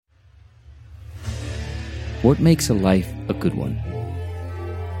What makes a life a good one?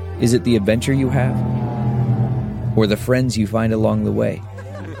 Is it the adventure you have? Or the friends you find along the way?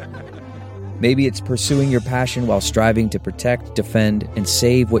 Maybe it's pursuing your passion while striving to protect, defend, and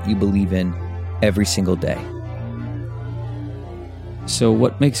save what you believe in every single day. So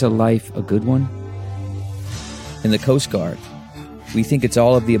what makes a life a good one? In the Coast Guard, we think it's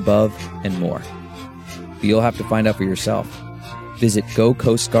all of the above and more. But you'll have to find out for yourself. Visit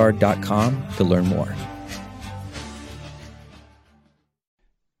gocoastguard.com to learn more.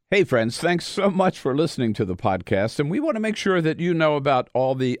 Hey, friends, thanks so much for listening to the podcast, and we want to make sure that you know about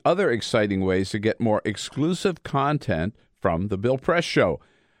all the other exciting ways to get more exclusive content from The Bill Press Show.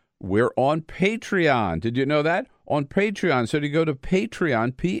 We're on Patreon. Did you know that? On Patreon. So you go to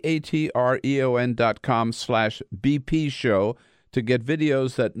Patreon, patreon.com/BP Show to get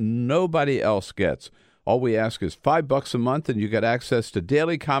videos that nobody else gets. All we ask is $5 a month, and you get access to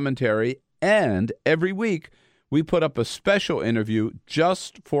daily commentary, and every week, we put up a special interview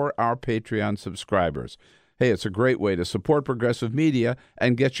just for our Patreon subscribers. Hey, it's a great way to support progressive media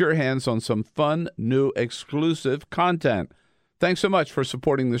and get your hands on some fun, new, exclusive content. Thanks so much for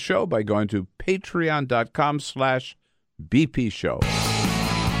supporting the show by going to patreon.com/BP Show.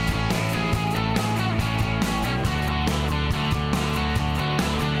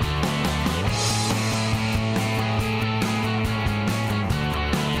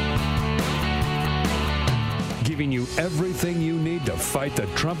 Giving you everything you need to fight the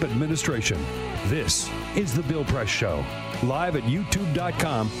Trump administration. This is The Bill Press Show, live at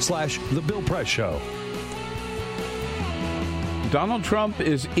youtube.com/The Bill Press Show. Donald Trump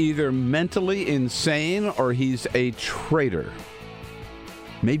is either mentally insane or he's a traitor.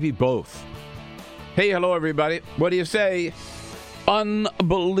 Maybe both. Hey, hello, everybody. What do you say?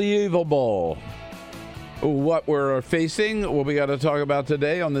 Unbelievable. What we're facing, what we got to talk about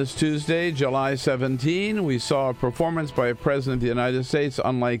today on this Tuesday, July 17. We saw a performance by a president of the United States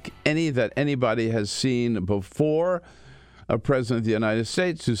unlike any that anybody has seen before. A president of the United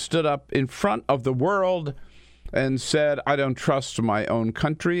States who stood up in front of the world and said, I don't trust my own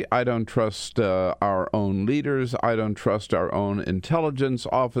country. I don't trust our own leaders. I don't trust our own intelligence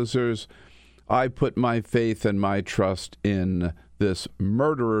officers. I put my faith and my trust in this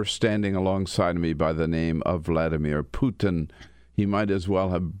murderer standing alongside me by the name of Vladimir Putin. He might as well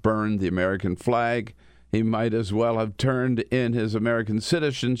have burned the American flag. He might as well have turned in his American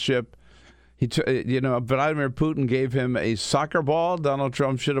citizenship. Vladimir Putin gave him a soccer ball. Donald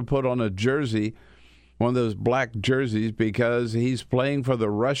Trump should have put on a jersey, one of those black jerseys, because he's playing for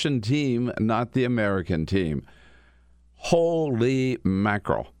the Russian team, not the American team. Holy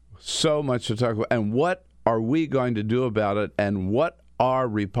mackerel. So much to talk about. And what are we going to do about it, and what are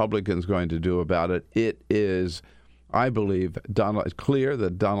Republicans going to do about it? It is, I believe, clear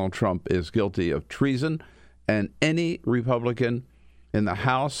that Donald Trump is guilty of treason, and any Republican in the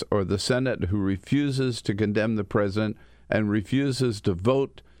House or the Senate who refuses to condemn the president and refuses to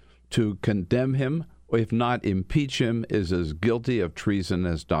vote to condemn him, or if not impeach him, is as guilty of treason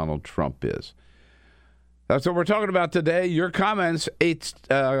as Donald Trump is. That's what we're talking about today. Your comments, send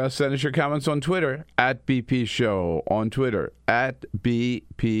us your comments on Twitter, at BP Show, on Twitter, at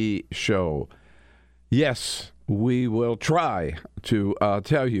BP Show. Yes, we will try to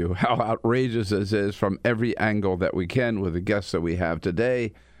tell you how outrageous this is from every angle that we can with the guests that we have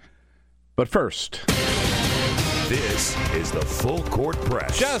today. But first, this is the Full Court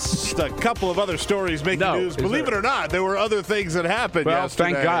Press. Just a couple of other stories making news. Believe it or not, there were other things that happened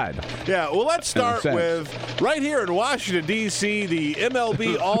yesterday. Thank God. Yeah, well, let's start with right here in Washington, D.C., the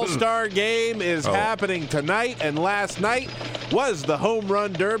MLB All-Star Game is happening tonight, and last night was the Home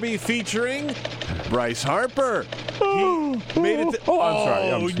Run Derby featuring Bryce Harper. He made it to, I'm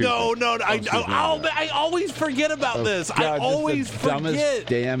sorry. No. I always forget about this. God, I always the dumbest forget.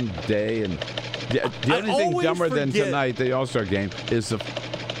 Damn day. And the only thing dumber than tonight, the All-Star Game, is the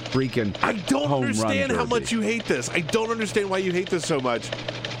freaking I don't home understand run how derby. much you hate this. I don't understand why you hate this so much.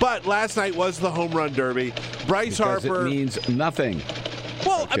 But last night was the Home Run Derby. Bryce Harper. It means nothing.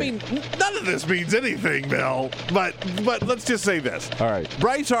 Well, Okay. I mean, none of this means anything, Bill. But let's just say this. All right.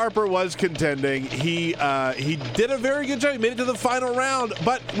 Bryce Harper was contending. He did a very good job. He made it to the final round.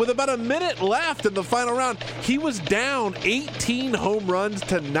 But with about a minute left in the final round, he was down 18 home runs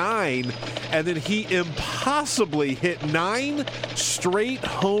to 9. And then he impossibly hit 9 straight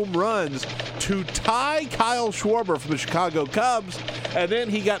home runs to tie Kyle Schwarber from the Chicago Cubs. And then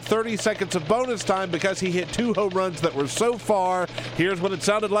he got 30 seconds of bonus time because he hit 2 home runs that were so far. Here's what it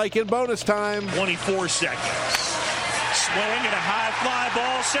sounded like in bonus time. 24 seconds. Swing and a high fly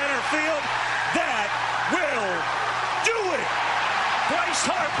ball center field. That will do it. Bryce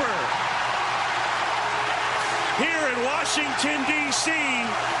Harper here in Washington, D.C.,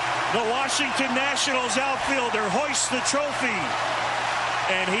 the Washington Nationals outfielder hoists the trophy.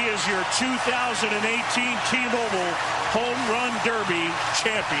 And he is your 2018 T-Mobile Home Run Derby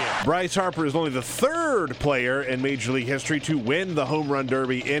champion. Bryce Harper is only the third player in Major League history to win the Home Run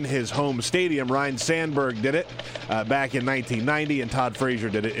Derby in his home stadium. Ryne Sandberg did it back in 1990, and Todd Frazier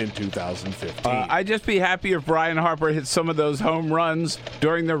did it in 2015. I'd just be happy if Brian Harper hit some of those home runs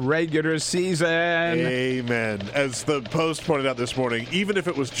during the regular season. Amen. As the Post pointed out this morning, even if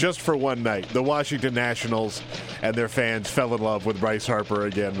it was just for one night, the Washington Nationals and their fans fell in love with Bryce Harper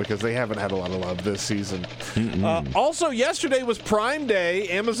again because they haven't had a lot of love this season. Also, yesterday was Prime Day,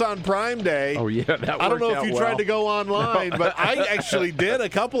 Amazon Prime Day. Oh, yeah, that worked out. I don't know if you tried to go online, but I actually did a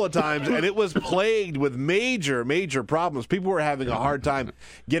couple of times, and it was plagued with major problems. People were having a hard time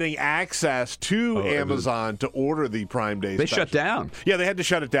getting access to Amazon to order the Prime Day They special. shut down. Yeah, they had to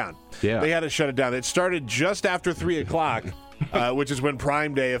shut it down. Yeah. They had to shut it down. It started just after 3 o'clock, which is when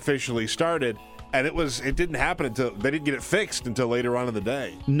Prime Day officially started. And it didn't happen until they didn't get it fixed until later on in the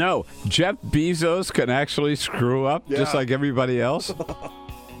day. No, Jeff Bezos can actually screw up just like everybody else.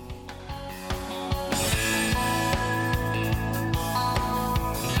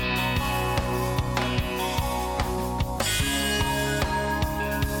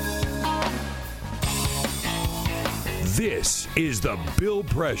 This is the Bill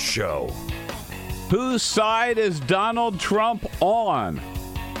Press Show. Whose side is Donald Trump on?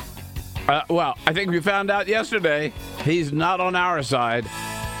 Well, I think we found out yesterday he's not on our side.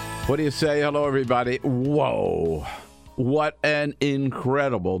 What do you say? Hello, everybody. Whoa. What an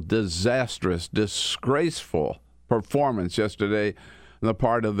incredible, disastrous, disgraceful performance yesterday on the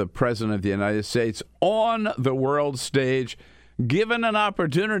part of the President of the United States on the world stage, given an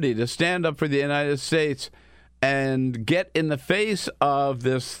opportunity to stand up for the United States and get in the face of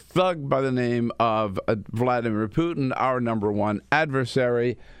this thug by the name of Vladimir Putin, our number one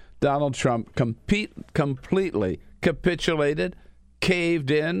adversary. Donald Trump completely capitulated, caved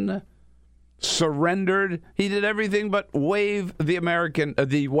in, surrendered. He did everything but wave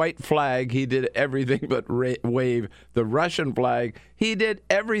the white flag. He did everything but wave the Russian flag. He did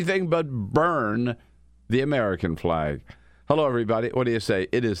everything but burn the American flag. Hello, everybody. What do you say?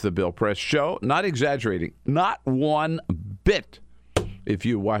 It is the Bill Press Show. Not exaggerating. Not one bit. If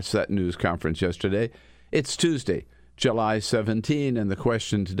you watched that news conference yesterday, it's Tuesday, July 17, and the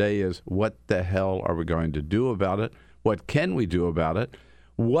question today is, what the hell are we going to do about it? What can we do about it?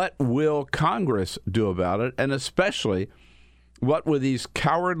 What will Congress do about it? And especially, what will these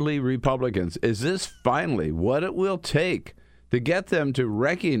cowardly Republicans, is this finally what it will take to get them to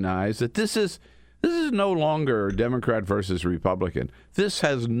recognize that this is no longer Democrat versus Republican. This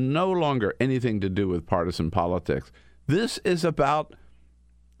has no longer anything to do with partisan politics. This is about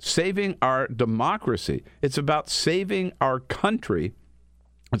saving our democracy. It's about saving our country.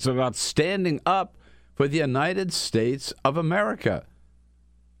 It's about standing up for the United States of America.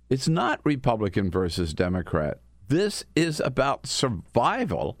 It's not Republican versus Democrat. This is about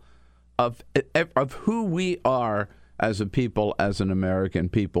survival of who we are as a people, as an American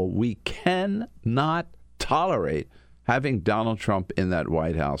people. We cannot tolerate having Donald Trump in that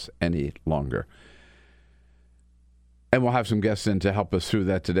White House any longer. And we'll have some guests in to help us through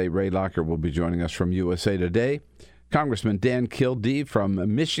that today. Ray Locker will be joining us from USA Today. Congressman Dan Kildee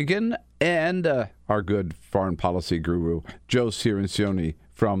from Michigan, and our good foreign policy guru, Joe Cirincione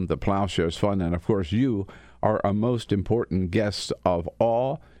from the Ploughshares Fund. And, of course, you are our most important guest of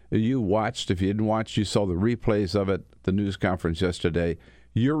all. You watched. If you didn't watch, you saw the replays of it, the news conference yesterday.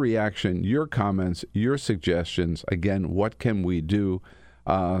 Your reaction, your comments, your suggestions. Again, what can we do?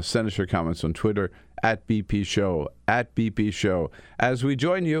 Send us your comments on Twitter, @BP Show, @BP Show. As we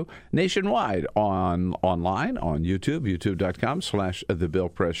join you nationwide online on YouTube, youtube.com/The Bill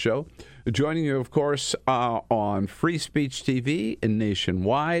Press Show. Joining you, of course, on Free Speech TV and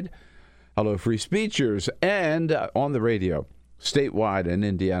nationwide. Hello, Free Speechers, and on the radio, statewide in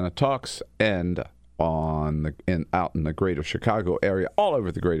Indiana Talks, and out in the greater Chicago area, all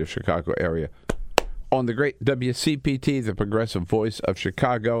over the greater Chicago area, on the great WCPT, the progressive voice of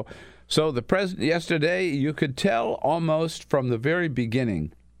Chicago. So the president yesterday, you could tell almost from the very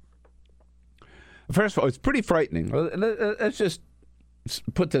beginning. First of all, it's pretty frightening. Let's just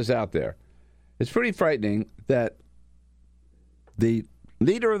put this out there. It's pretty frightening that the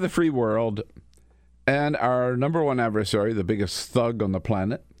leader of the free world and our number one adversary, the biggest thug on the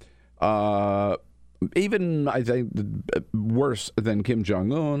planet, even, I think, worse than Kim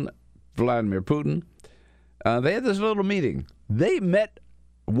Jong-un, Vladimir Putin, they had this little meeting. They met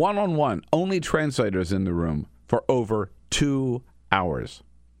one-on-one, only translators in the room, for over 2 hours.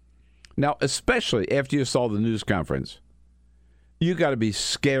 Now, especially after you saw the news conference, you got to be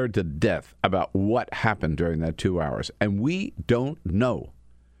scared to death about what happened during that 2 hours. And we don't know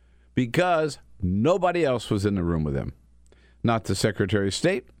because nobody else was in the room with him. Not the Secretary of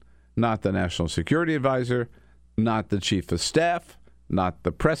State, not the National Security Advisor, not the Chief of Staff, not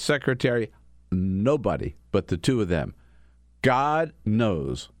the Press Secretary, nobody but the two of them. God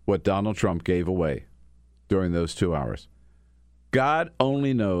knows what Donald Trump gave away during those 2 hours. God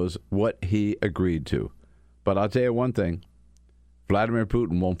only knows what he agreed to. But I'll tell you one thing. Vladimir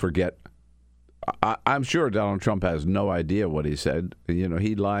Putin won't forget. I'm sure Donald Trump has no idea what he said. You know,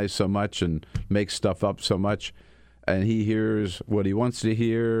 he lies so much and makes stuff up so much, and he hears what he wants to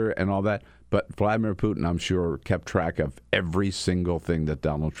hear and all that. But Vladimir Putin, I'm sure, kept track of every single thing that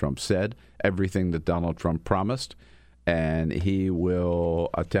Donald Trump said, everything that Donald Trump promised, and he will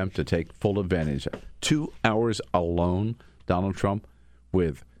attempt to take full advantage. 2 hours alone, Donald Trump,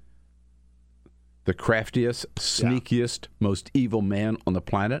 with the craftiest, sneakiest, most evil man on the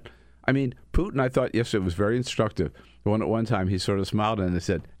planet. I mean, Putin, I thought yesterday was very instructive. At one time, he sort of smiled and he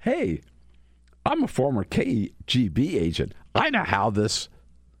said, "Hey, I'm a former KGB agent. I know how this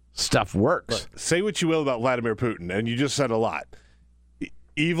stuff works." Look, say what you will about Vladimir Putin, and you just said a lot.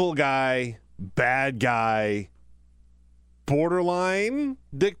 Evil guy, bad guy, borderline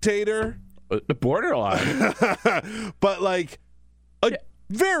dictator. Borderline. But like a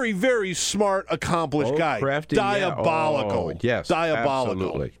very, very smart, accomplished guy. Crafty, diabolical. Yes, diabolical.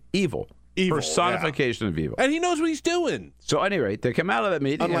 Absolutely. Evil. Evil, personification of evil. And he knows what he's doing. So at any rate, they come out of that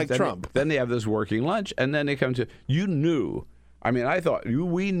meeting. Unlike Trump. Then they have this working lunch, and then they come to, you knew. I mean, I thought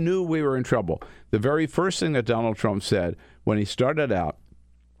we knew we were in trouble. The very first thing that Donald Trump said when he started out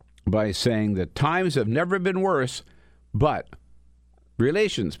by saying that times have never been worse, but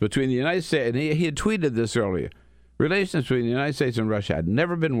relations between the United States, and he had tweeted this earlier, relations between the United States and Russia had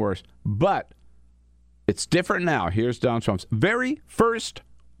never been worse, but it's different now. Here's Donald Trump's very first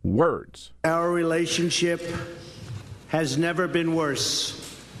words. Our relationship has never been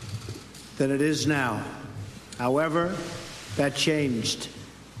worse than it is now. However, that changed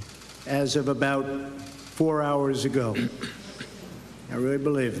as of about 4 hours ago. I really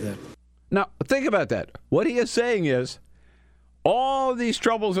believe that. Now, think about that. What he is saying is all these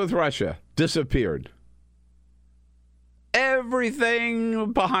troubles with Russia disappeared.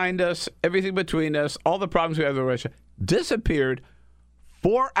 Everything behind us, everything between us, all the problems we have with Russia disappeared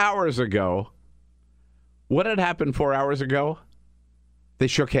 4 hours ago. What had happened 4 hours ago? They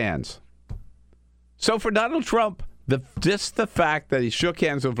shook hands. So for Donald Trump, just the fact that he shook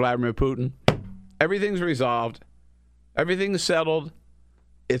hands with Vladimir Putin, everything's resolved, everything's settled,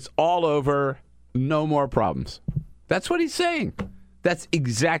 it's all over, no more problems. That's what he's saying. That's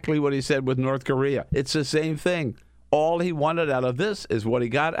exactly what he said with North Korea. It's the same thing. All he wanted out of this is what he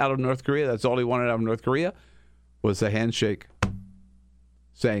got out of North Korea. That's all he wanted out of North Korea was a handshake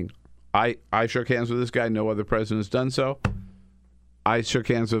saying, I shook hands with this guy. No other president has done so. I shook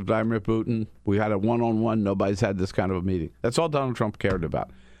hands with Vladimir Putin. We had a one-on-one. Nobody's had this kind of a meeting. That's all Donald Trump cared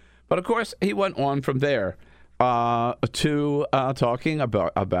about. But, of course, he went on from there to talking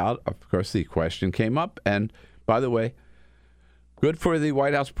about, of course, the question came up. And, by the way, good for the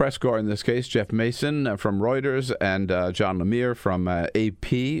White House press corps in this case, Jeff Mason from Reuters and John Lemire from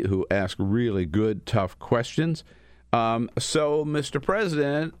AP, who asked really good, tough questions. So, Mr.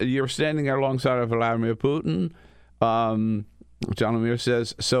 President, you're standing there alongside of Vladimir Putin. John Lemire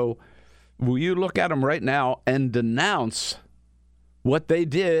says, so will you look at him right now and denounce what they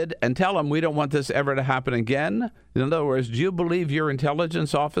did and tell them we don't want this ever to happen again? In other words, do you believe your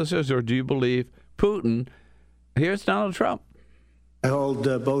intelligence officers or do you believe Putin? Here's Donald Trump. I hold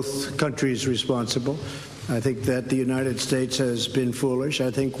both countries responsible. I think that the United States has been foolish. I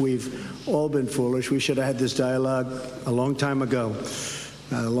think we've all been foolish. We should have had this dialogue a long time ago,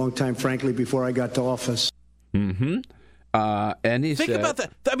 a long time, frankly, before I got to office. Mm-hmm. And he think said, about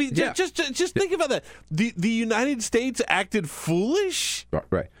that. I mean, just think about that. The United States acted foolish?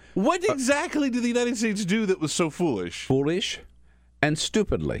 Right. What exactly did the United States do that was so foolish? Foolish and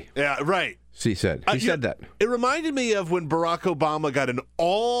stupidly. Yeah, right. He said. He said that. It reminded me of when Barack Obama got in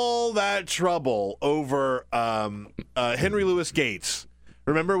all that trouble over Henry Louis Gates.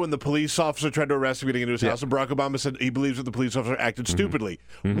 Remember when the police officer tried to arrest him getting into his house, and Barack Obama said he believes that the police officer acted stupidly,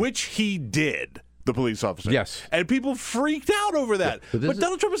 which he did. The police officer. Yes. And people freaked out over that. Yeah, but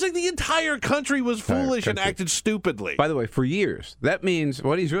Donald Trump was saying the entire country was foolish and acted stupidly. By the way, for years, that means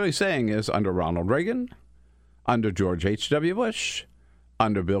what he's really saying is under Ronald Reagan, under George H.W. Bush,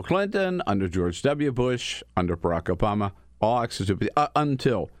 under Bill Clinton, under George W. Bush, under Barack Obama, all acts of stupidity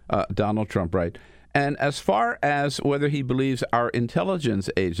until Donald Trump, right? And as far as whether he believes our intelligence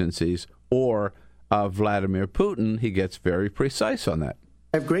agencies or Vladimir Putin, he gets very precise on that.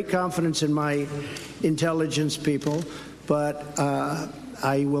 I have great confidence in my intelligence people, but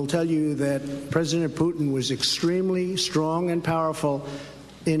I will tell you that President Putin was extremely strong and powerful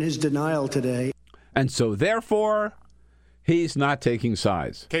in his denial today. And so, therefore, he's not taking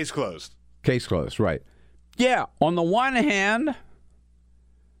sides. Case closed. Case closed, right. Yeah, on the one hand,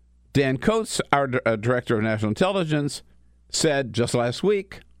 Dan Coates, our director of national intelligence, said just last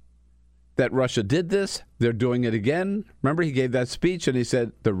week that Russia did this. They're doing it again. Remember, he gave that speech and he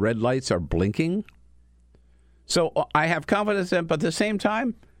said the red lights are blinking. So I have confidence in him, but at the same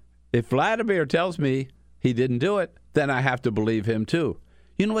time, if Vladimir tells me he didn't do it, then I have to believe him too.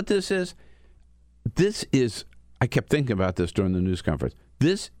 You know what this is? This is, I kept thinking about this during the news conference.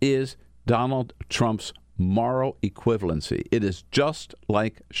 This is Donald Trump's moral equivalency. It is just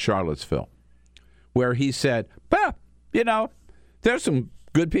like Charlottesville, where he said, there's some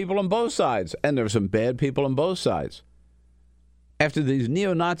good people on both sides, and there's some bad people on both sides. After these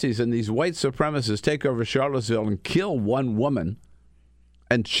neo-Nazis and these white supremacists take over Charlottesville and kill one woman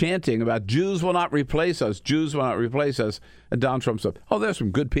and chanting about Jews will not replace us, Jews will not replace us, and Donald Trump said, there's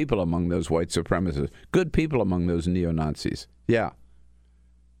some good people among those white supremacists, good people among those neo-Nazis. Yeah.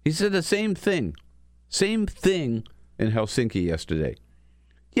 He said the same thing in Helsinki yesterday.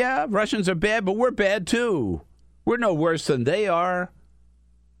 Yeah, Russians are bad, but we're bad too. We're no worse than they are.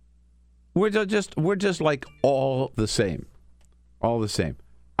 We're just like all the same. All the same.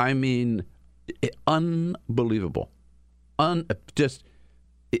 I mean, unbelievable.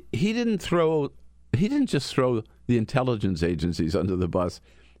 He didn't just throw the intelligence agencies under the bus.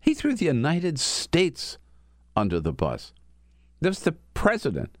 He threw the United States under the bus. There's the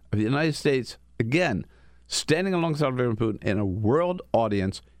president of the United States, again, standing alongside Vladimir Putin in a world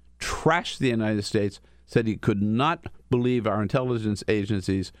audience, trashed the United States, said he could not believe our intelligence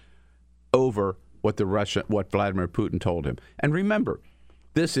agencies over what Vladimir Putin told him. And remember,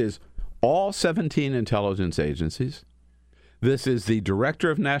 this is all 17 intelligence agencies. This is the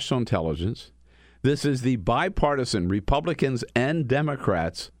director of national intelligence. This is the bipartisan Republicans and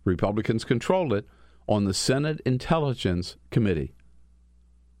Democrats, Republicans controlled it, on the Senate Intelligence Committee.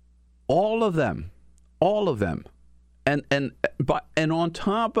 All of them. And on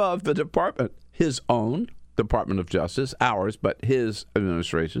top of the department, his own Department of Justice, ours, but his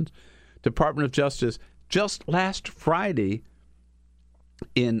administration's Department of Justice, just last Friday,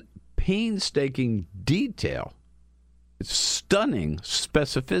 in painstaking detail, stunning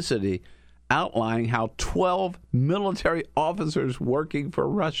specificity, outlining how 12 military officers working for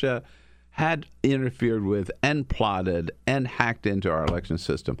Russia had interfered with and plotted and hacked into our election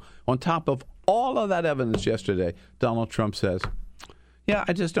system. On top of all of that evidence yesterday, Donald Trump says,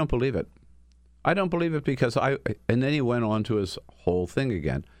 I just don't believe it. I don't believe it because and then he went on to his whole thing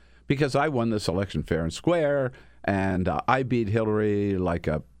again. Because I won this election fair and square, and I beat Hillary like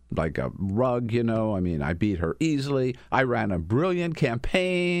a rug, I mean, I beat her easily. I ran a brilliant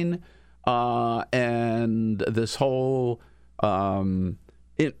campaign, and this whole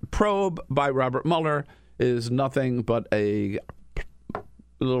probe by Robert Mueller is nothing but a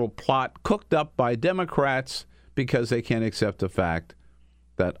little plot cooked up by Democrats because they can't accept the fact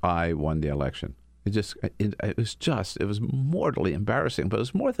that I won the election. It was mortally embarrassing, but it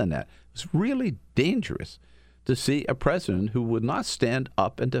was more than that. It was really dangerous to see a president who would not stand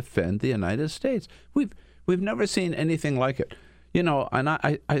up and defend the United States. We've never seen anything like it. And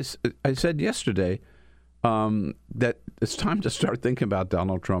I said yesterday that it's time to start thinking about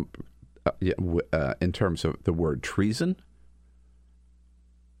Donald Trump in terms of the word treason.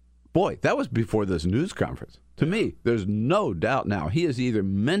 Boy, that was before this news conference. To me, there's no doubt now he is either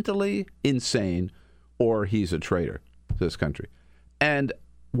mentally insane or he's a traitor to this country. And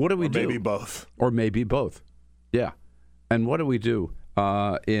what do we do? Or maybe both. Yeah. And what do we do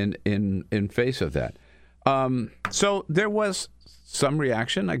in face of that? So there was some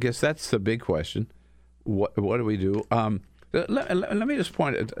reaction. I guess that's the big question. What do we do? Let me just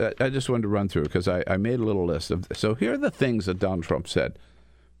point. I just wanted to run through because I made a little list of. So here are the things that Donald Trump said.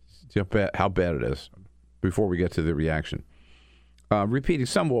 How bad it is. Before we get to the reaction, repeating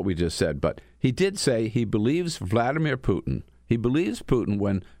some of what we just said, but he did say he believes Vladimir Putin. He believes Putin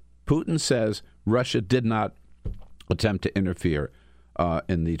when Putin says Russia did not attempt to interfere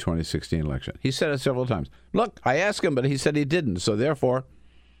in the 2016 election. He said it several times. Look, I asked him, but he said he didn't, so therefore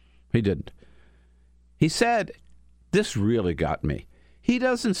he didn't. He said, this really got me. He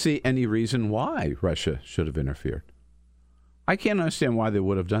doesn't see any reason why Russia should have interfered. I can't understand why they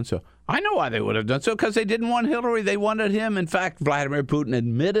would have done so. I know why they would have done so, because they didn't want Hillary. They wanted him. In fact, Vladimir Putin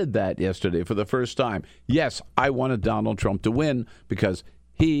admitted that yesterday for the first time. Yes, I wanted Donald Trump to win because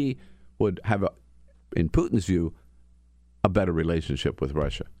he would have, in Putin's view, a better relationship with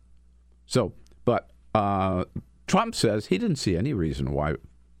Russia. So, but Trump says he didn't see any reason why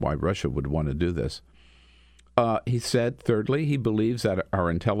Russia would want to do this. He said, thirdly, he believes that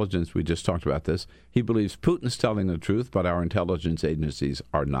our intelligence, we just talked about this, he believes Putin's telling the truth, but our intelligence agencies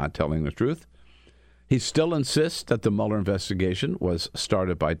are not telling the truth. He still insists that the Mueller investigation was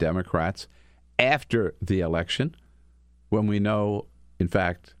started by Democrats after the election, when we know, in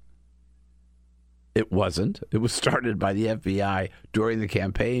fact, it wasn't. It was started by the FBI during the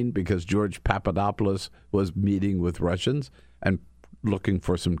campaign because George Papadopoulos was meeting with Russians and looking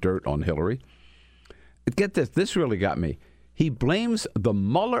for some dirt on Hillary. Get this. This really got me. He blames the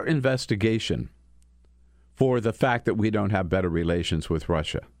Mueller investigation for the fact that we don't have better relations with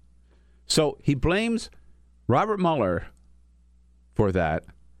Russia. So he blames Robert Mueller for that.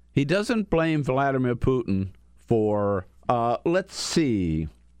 He doesn't blame Vladimir Putin for, let's see,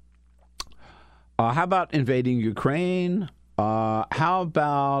 how about invading Ukraine? How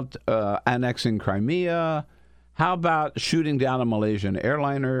about annexing Crimea? How about shooting down a Malaysian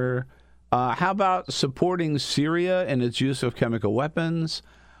airliner? How about supporting Syria in its use of chemical weapons?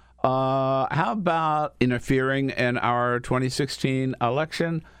 How about interfering in our 2016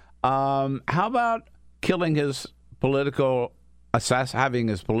 election? How about killing his having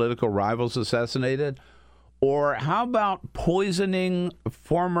his political rivals assassinated? Or how about poisoning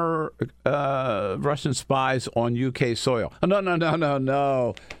former Russian spies on UK soil?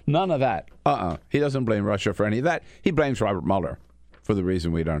 No. None of that. He doesn't blame Russia for any of that. He blames Robert Mueller for the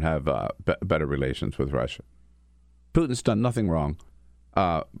reason we don't have better relations with Russia. Putin's done nothing wrong.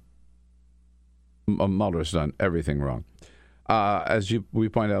 Mueller's done everything wrong. As we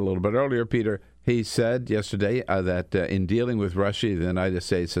pointed out a little bit earlier, Peter, he said yesterday that in dealing with Russia, the United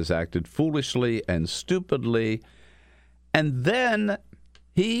States has acted foolishly and stupidly. And then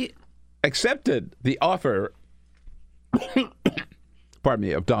he accepted the offer,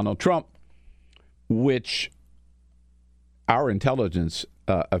 of Donald Trump, which our intelligence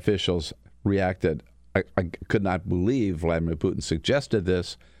officials reacted. I could not believe Vladimir Putin suggested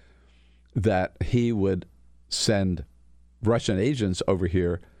this, that he would send Russian agents over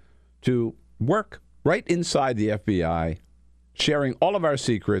here to work right inside the FBI, sharing all of our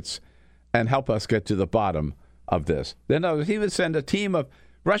secrets, and help us get to the bottom of this. Then he would send a team of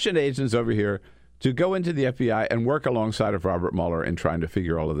Russian agents over here to go into the FBI and work alongside of Robert Mueller in trying to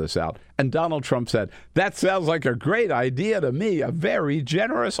figure all of this out. And Donald Trump said, that sounds like a great idea to me, a very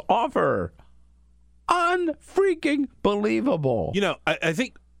generous offer. Unfreaking believable. You know, I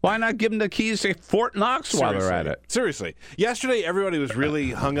think... Why not give them the keys to Fort Knox while they're at it? Seriously. Yesterday, everybody was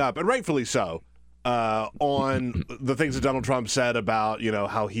really hung up, and rightfully so, on the things that Donald Trump said about,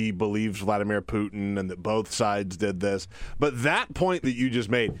 how he believes Vladimir Putin and that both sides did this. But that point that you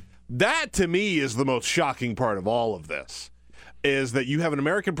just made, that to me is the most shocking part of all of this, is that you have an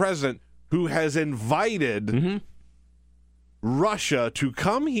American president who has invited Russia to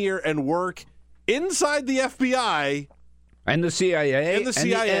come here and work inside the FBI and the CIA and the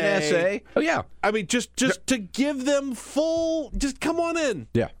NSA. Oh, yeah. I mean, just to give them just come on in.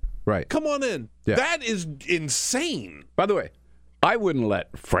 Yeah, right. Come on in. Yeah. That is insane. By the way, I wouldn't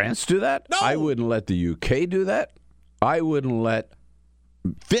let France do that. No. I wouldn't let the UK do that. I wouldn't let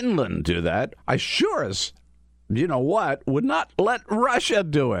Finland do that. I sure as, would not let Russia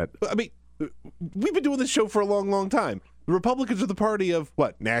do it. I mean, we've been doing this show for a long, long time. The Republicans are the party of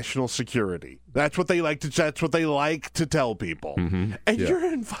what? National security. That's what they like to tell people. Mm-hmm. And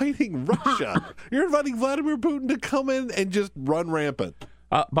you're inviting Russia. You're inviting Vladimir Putin to come in and just run rampant.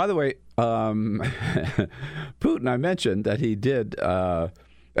 By the way, Putin, I mentioned that he did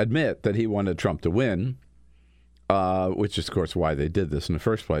admit that he wanted Trump to win, which is, of course, why they did this in the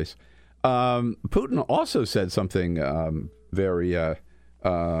first place. Putin also said something very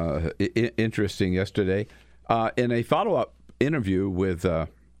interesting yesterday. In a follow-up interview with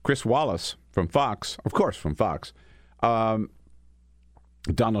Chris Wallace from Fox, of course, from Fox, Donald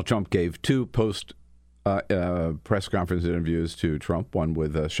Trump gave two press conference interviews to Trump, one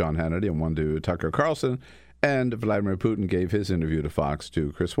with Sean Hannity and one to Tucker Carlson, and Vladimir Putin gave his interview to Fox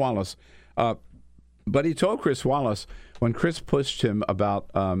to Chris Wallace. But he told Chris Wallace, when Chris pushed him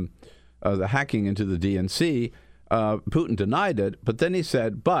about the hacking into the DNC, Putin denied it, but then he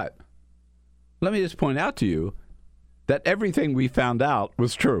said, but let me just point out to you that everything we found out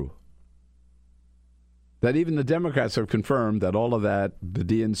was true. That even the Democrats have confirmed that all of that, the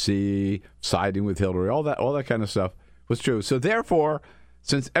DNC, siding with Hillary, all that kind of stuff was true. So therefore,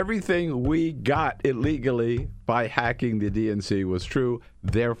 since everything we got illegally by hacking the DNC was true,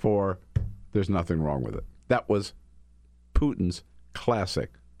 therefore, there's nothing wrong with it. That was Putin's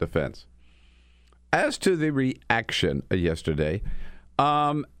classic defense. As to the reaction yesterday,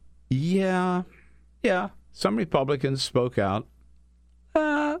 some Republicans spoke out.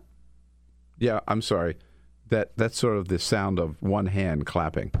 I'm sorry. That's sort of the sound of one hand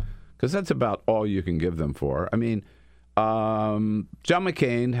clapping, because that's about all you can give them for. I mean, John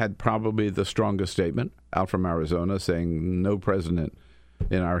McCain had probably the strongest statement out from Arizona, saying no president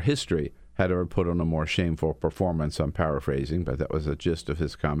in our history had ever put on a more shameful performance. I'm paraphrasing, but that was the gist of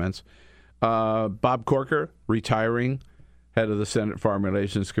his comments. Bob Corker, retiring head of the Senate Foreign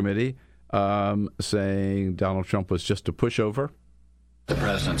Relations Committee, saying Donald Trump was just a pushover. The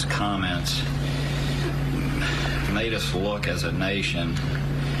president's comments made us look as a nation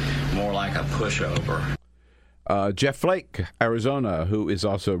more like a pushover. Jeff Flake, Arizona, who is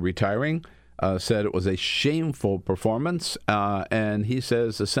also retiring, said it was a shameful performance, and he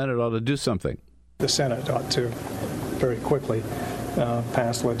says the Senate ought to do something. The Senate ought to very quickly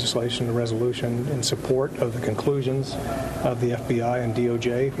pass legislation and resolution in support of the conclusions of the FBI and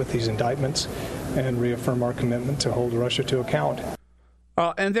DOJ with these indictments and reaffirm our commitment to hold Russia to account.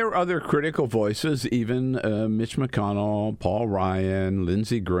 And there are other critical voices, even Mitch McConnell, Paul Ryan,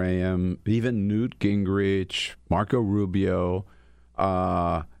 Lindsey Graham, even Newt Gingrich, Marco Rubio.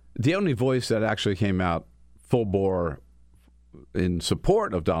 The only voice that actually came out full bore in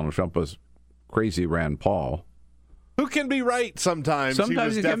support of Donald Trump was crazy Rand Paul. Who can be right sometimes.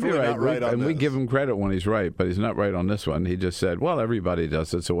 Sometimes he can be right, not right on and this. we give him credit when he's right, but he's not right on this one. He just said, well, everybody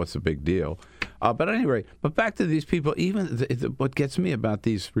does it, so what's the big deal? But anyway, but back to these people, even what gets me about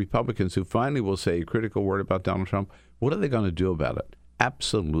these Republicans who finally will say a critical word about Donald Trump, what are they going to do about it?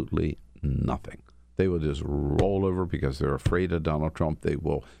 Absolutely nothing. They will just roll over because they're afraid of Donald Trump. They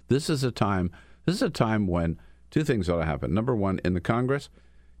will. This is a time when two things ought to happen. Number one, in the Congress,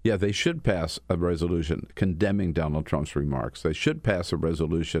 they should pass a resolution condemning Donald Trump's remarks. They should pass a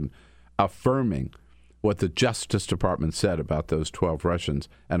resolution affirming what the Justice Department said about those 12 Russians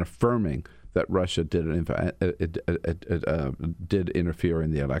and affirming that Russia did interfere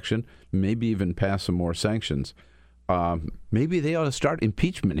in the election. Maybe even pass some more sanctions. Maybe they ought to start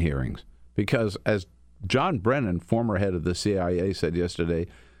impeachment hearings, because as John Brennan, former head of the CIA, said yesterday,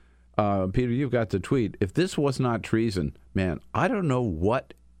 Peter, you've got the tweet, if this was not treason, man, I don't know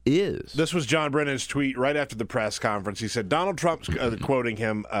what is. This was John Brennan's tweet right after the press conference. He said, Donald Trump's, quoting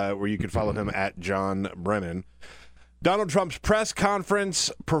him, where you can follow him at John Brennan, Donald Trump's press conference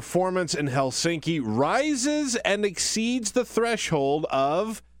performance in Helsinki rises and exceeds the threshold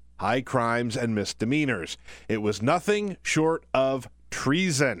of high crimes and misdemeanors. It was nothing short of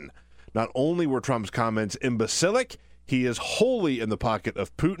treason. Not only were Trump's comments imbecilic, he is wholly in the pocket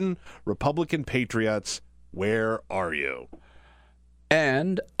of Putin. Republican patriots, where are you?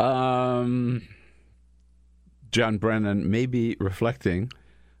 And John Brennan may be reflecting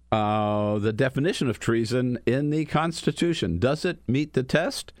the definition of treason in the Constitution. Does it meet the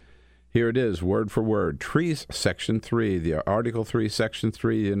test? Here it is, word for word. Section 3, the Article 3, Section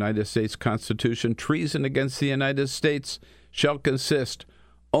 3, the United States Constitution. Treason against the United States shall consist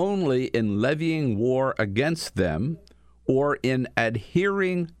only in levying war against them or in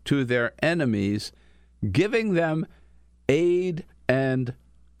adhering to their enemies, giving them aid and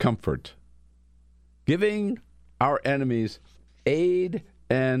comfort. Giving our enemies aid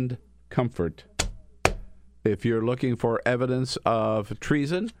and comfort. If you're looking for evidence of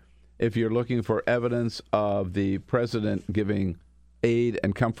treason, if you're looking for evidence of the president giving aid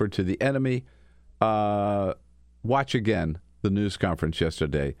and comfort to the enemy, watch again the news conference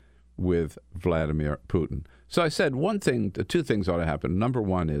yesterday with Vladimir Putin. So I said two things ought to happen. Number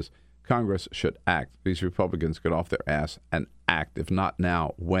one is Congress should act. These Republicans get off their ass and act. If not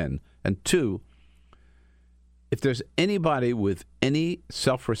now, when? And two, if there's anybody with any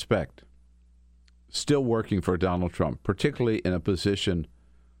self-respect still working for Donald Trump, particularly in a position,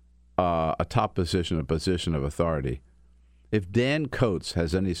 a top position, a position of authority, if Dan Coates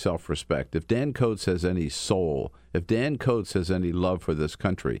has any self-respect, if Dan Coates has any soul, if Dan Coates has any love for this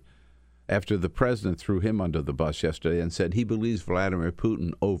country, after the president threw him under the bus yesterday and said he believes Vladimir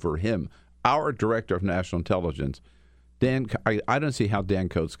Putin over him, our director of national intelligence, I don't see how Dan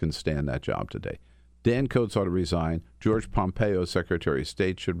Coates can stand that job today. Dan Coates ought to resign. George Pompeo, Secretary of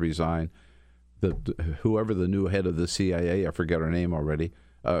State, should resign. Whoever the new head of the CIA, I forget her name already,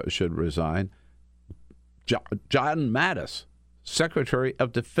 should resign. John Mattis, Secretary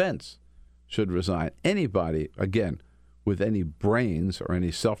of Defense, should resign. Anybody, again, with any brains or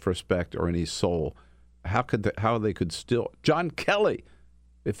any self-respect or any soul how they could still. John Kelly,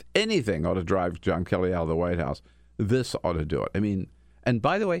 if anything ought to drive John Kelly out of the White House, this ought to do it. I mean, and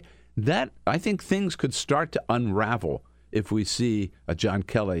by the way, I think things could start to unravel if we see a John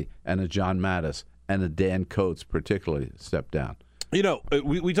Kelly and a John Mattis and a Dan Coates particularly step down. You know,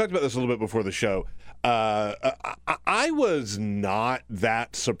 we talked about this a little bit before the show. I was not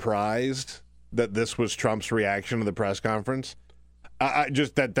that surprised that this was Trump's reaction to the press conference.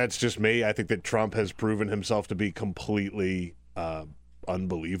 That's just me. I think that Trump has proven himself to be completely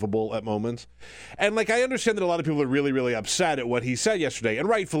unbelievable at moments. And I understand that a lot of people are really, really upset at what he said yesterday, and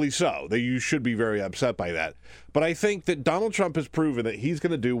rightfully so. That you should be very upset by that. But I think that Donald Trump has proven that he's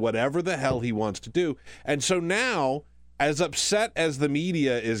going to do whatever the hell he wants to do. And so now, as upset as the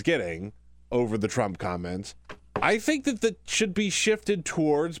media is getting over the Trump comments, I think that should be shifted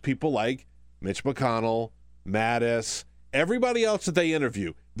towards people like Mitch McConnell, Mattis, everybody else that they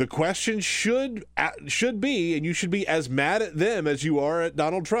interview. The question should be, and you should be as mad at them as you are at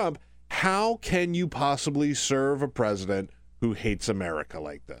Donald Trump, how can you possibly serve a president who hates America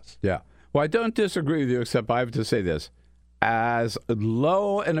like this? Yeah. Well, I don't disagree with you, except I have to say this. As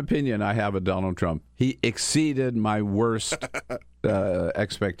low an opinion I have of Donald Trump, he exceeded my worst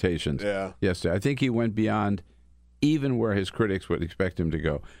expectations yesterday. I think he went beyond even where his critics would expect him to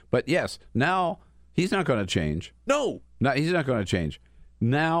go. But yes, now he's not going to change. No, he's not going to change.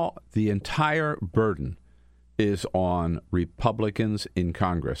 Now the entire burden is on Republicans in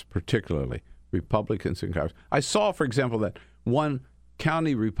Congress, particularly Republicans in Congress. I saw, for example, that one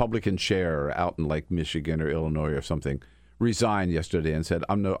county Republican chair out in Michigan or Illinois or something resigned yesterday and said,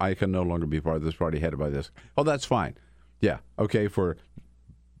 I can no longer be part of this party headed by this. Oh, that's fine. Yeah, okay, for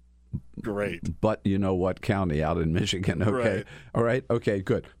great. But you know what county out in Michigan, okay. Right. All right, okay,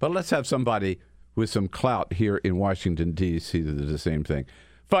 good. But let's have somebody with some clout here in Washington, D.C. to do the same thing.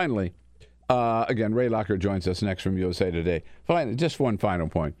 Finally, again, Ray Locker joins us next from USA Today. Finally, just one final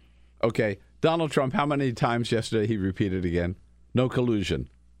point. Okay, Donald Trump, how many times yesterday he repeated again? No collusion,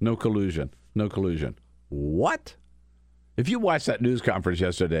 no collusion, no collusion. What? If you watched that news conference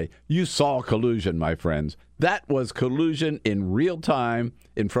yesterday, you saw collusion, my friends. That was collusion in real time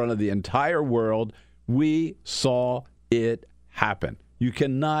in front of the entire world. We saw it happen. You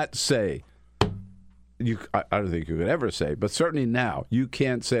cannot say, I don't think you could ever say, but certainly now, you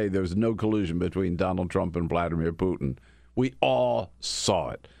can't say there's no collusion between Donald Trump and Vladimir Putin. We all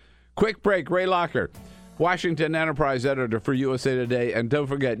saw it. Quick break. Ray Locker, Washington Enterprise editor for USA Today. And don't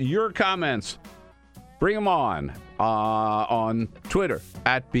forget your comments. Bring them on Twitter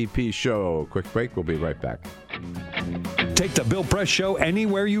at BP Show. Quick break. We'll be right back. Take the Bill Press Show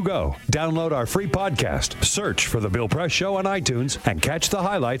anywhere you go. Download our free podcast. Search for the Bill Press Show on iTunes and catch the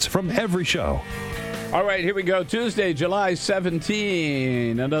highlights from every show. All right, here we go. Tuesday, July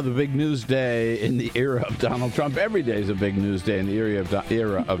 17. Another big news day in the era of Donald Trump. Every day is a big news day in the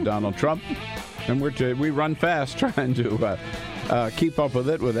era of Donald Trump. And we run fast trying to keep up with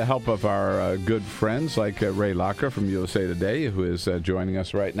it with the help of our good friends like Ray Locker from USA Today, who is joining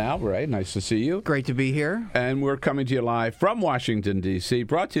us right now. Ray, nice to see you. Great to be here. And we're coming to you live from Washington, D.C.,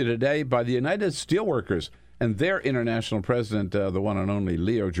 brought to you today by the United Steelworkers and their international president, the one and only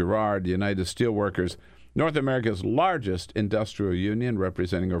Leo Gerard. The United Steelworkers, North America's largest industrial union,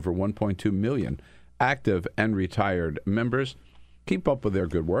 representing over 1.2 million active and retired members. Keep up with their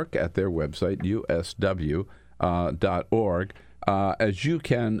good work at their website, usw.org. As you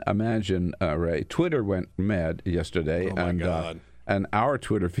can imagine, Ray, Twitter went mad yesterday. Oh, my God. And our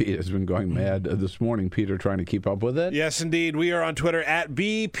Twitter feed has been going mad this morning, Peter, trying to keep up with it. Yes, indeed. We are on Twitter at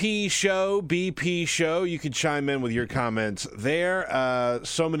BP Show. You can chime in with your comments there.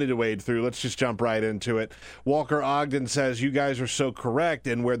 So many to wade through. Let's just jump right into it. Walker Ogden says, you guys are so correct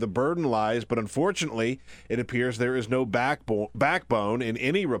in where the burden lies, but unfortunately, it appears there is no backbone in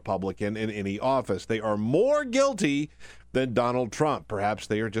any Republican in any office. They are more guilty than Donald Trump. Perhaps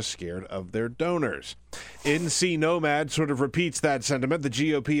they are just scared of their donors. NC Nomad sort of repeats that sentiment. The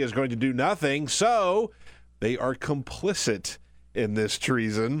GOP is going to do nothing, so they are complicit in this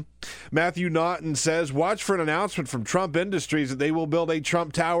treason. Matthew Naughton says, watch for an announcement from Trump Industries that they will build a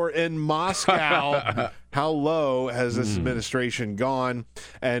Trump Tower in Moscow. How low has this administration gone?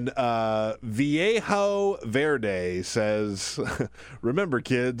 And Viejo Verde says, remember,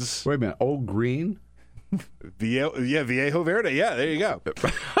 kids. Wait a minute, Old Green? Viejo Verde. Yeah, there you go.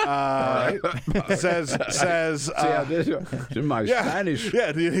 Says my Spanish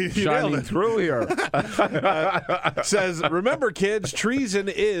you shining through here. Says, remember, kids, treason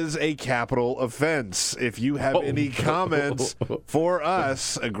is a capital offense. If you have any comments for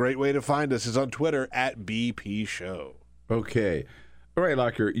us, a great way to find us is on Twitter at BP Show. Okay. Ray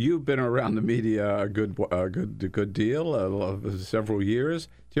Locker, you've been around the media a good deal, several years.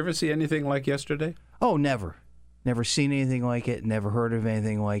 Did you ever see anything like yesterday? Oh, never. Never seen anything like it. Never heard of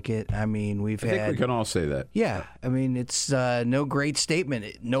anything like it. I mean, I think we can all say that. Yeah. I mean, it's no great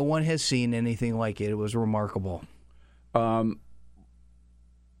statement. No one has seen anything like it. It was remarkable.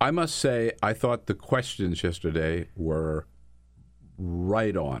 I must say, I thought the questions yesterday were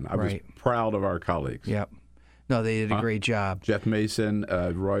right on. I was proud of our colleagues. Yep. No, they did a great job. Jeff Mason,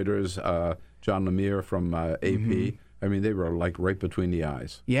 Reuters, John Lemire from AP. Mm-hmm. I mean, they were like right between the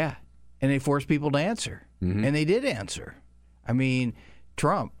eyes. Yeah. And they forced people to answer. Mm-hmm. And they did answer. I mean,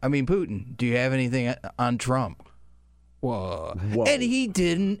 Putin, do you have anything on Trump? Whoa. And he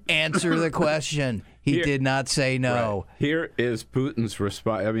didn't answer the question. He did not say no. Right. Here is Putin's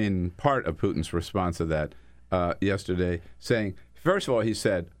response. I mean, part of Putin's response to that yesterday, saying, first of all, he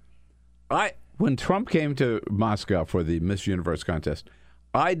said, when Trump came to Moscow for the Miss Universe contest,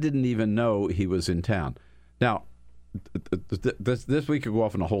 I didn't even know he was in town. Now, this we could go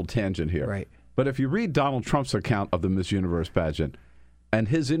off on a whole tangent here. Right. But if you read Donald Trump's account of the Miss Universe pageant and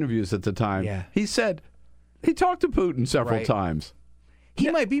his interviews at the time, he said he talked to Putin several times. He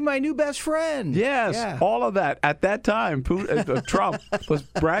might be my new best friend. Yes, all of that. At that time, Trump was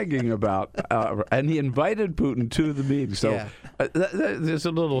bragging about, and he invited Putin to the meeting. So there's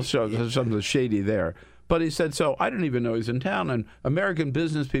a little there's something shady there. But he said, so I didn't even know he's in town. And American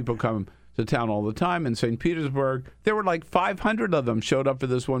business people come to town all the time. In St. Petersburg, there were like 500 of them showed up for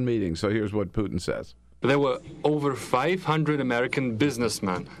this one meeting. So here's what Putin says. There were over 500 American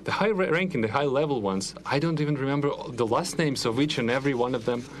businessmen, the high-ranking, the high-level ones. I don't even remember the last names of each and every one of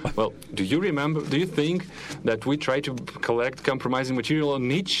them. Well, do you think that we try to collect compromising material on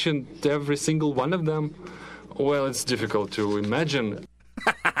each and every single one of them? Well, it's difficult to imagine.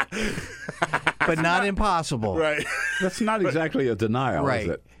 But not impossible. Right. That's not exactly a denial, is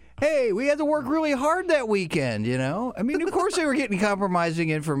it? Hey, we had to work really hard that weekend, you know? I mean, of course they were getting compromising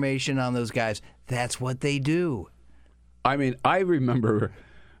information on those guys. That's what they do. I mean, I remember,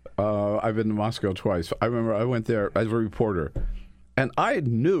 I've been to Moscow twice. I remember I went there as a reporter, and I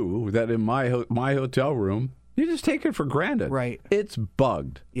knew that in my hotel room, you just take it for granted. Right. It's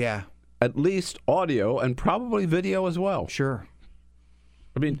bugged. Yeah. At least audio and probably video as well. Sure.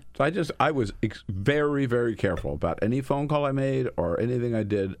 I mean, I was very, very careful about any phone call I made or anything I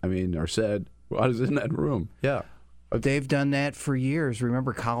did, or said while I was in that room. Yeah. They've done that for years.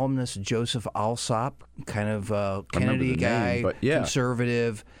 Remember columnist Joseph Alsop, kind of Kennedy guy,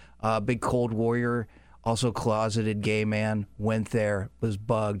 conservative, big Cold Warrior, also closeted gay man, went there, was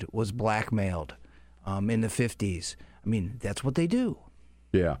bugged, was blackmailed in the 50s. I mean, that's what they do.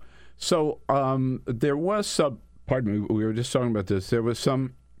 Yeah. So there was some... Pardon me, we were just talking about this. There was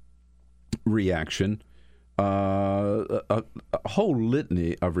some reaction, a whole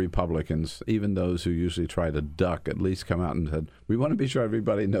litany of Republicans, even those who usually try to duck, at least come out and said, we want to be sure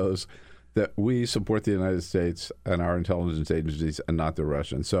everybody knows that we support the United States and our intelligence agencies and not the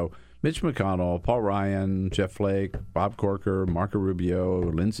Russians. So Mitch McConnell, Paul Ryan, Jeff Flake, Bob Corker, Marco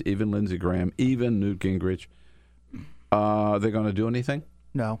Rubio, even Lindsey Graham, even Newt Gingrich, they're going to do anything?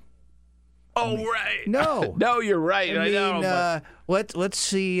 No. Oh, right. No. No, you're right. I know. Let's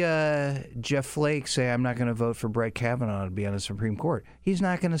see Jeff Flake say, I'm not going to vote for Brett Kavanaugh to be on the Supreme Court. He's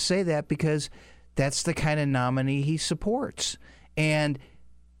not going to say that because that's the kind of nominee he supports. And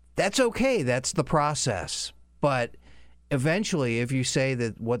that's okay. That's the process. But eventually, if you say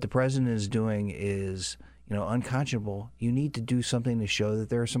that what the president is doing is, unconscionable, you need to do something to show that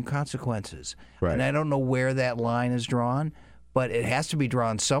there are some consequences. Right. And I don't know where that line is drawn, but it has to be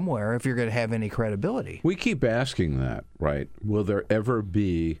drawn somewhere if you're going to have any credibility. We keep asking that, right? Will there ever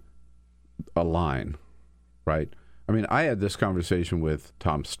be a line, right? I mean, I had this conversation with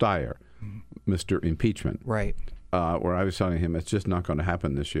Tom Steyer, Mr. Impeachment, right? Where I was telling him it's just not going to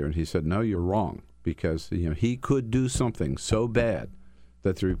happen this year, and he said, "No, you're wrong," because he could do something so bad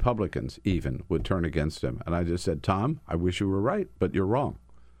that the Republicans even would turn against him. And I just said, Tom, I wish you were right, but you're wrong.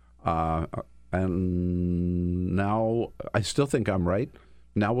 And now I still think I'm right.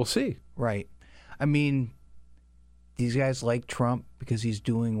 Now we'll see. Right. I mean, these guys like Trump because he's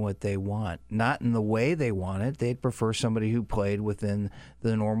doing what they want. Not in the way they want it. They'd prefer somebody who played within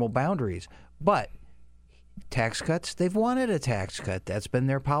the normal boundaries. But tax cuts, they've wanted a tax cut. That's been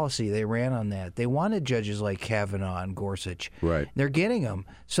their policy. They ran on that. They wanted judges like Kavanaugh and Gorsuch. Right. They're getting them.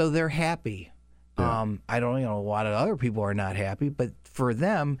 So they're happy. Yeah. I don't know, a lot of other people are not happy, but for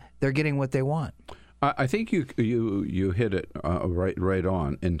them, they're getting what they want. I think you hit it right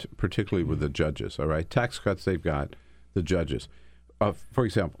on, and particularly with the judges. All right, tax cuts they've got, the judges. For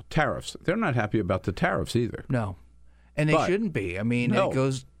example, tariffs. They're not happy about the tariffs either. No, And they shouldn't be. I mean, it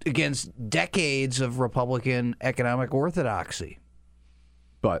goes against decades of Republican economic orthodoxy.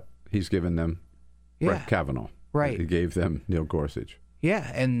 But he's given them Brett Kavanaugh. Right. He gave them Neil Gorsuch.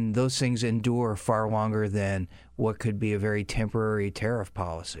 Yeah, and those things endure far longer than what could be a very temporary tariff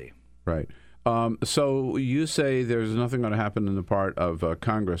policy. Right. So you say there's nothing going to happen in the part of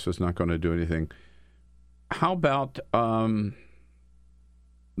Congress that's not going to do anything. How about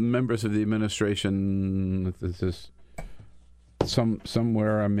members of the administration? This is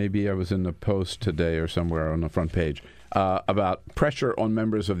somewhere, maybe I was in the Post today or somewhere on the front page, about pressure on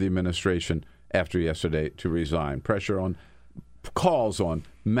members of the administration after yesterday to resign. Pressure on calls on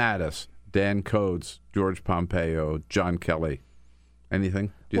Mattis, Dan Coates, George Pompeo, John Kelly.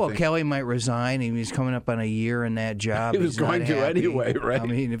 Anything? Well, Kelly might resign. He's coming up on a year in that job. He was going to anyway, right? I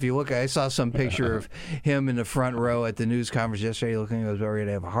mean, if you look, I saw some picture of him in the front row at the news conference yesterday looking like he was ready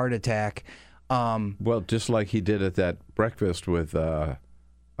to have a heart attack. Well, just like he did at that breakfast with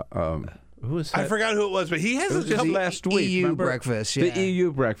who was that? I forgot who it was, but he has just last week. EU remember? breakfast. Yeah. The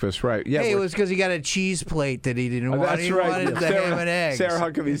EU breakfast, right? Yeah. Hey, it was because he got a cheese plate that he didn't want. That's he right. wanted the ham and eggs. Sarah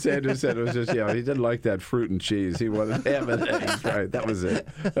Huckabee Sanders said it was just he didn't like that fruit and cheese. He wanted ham and eggs. Right. That was it.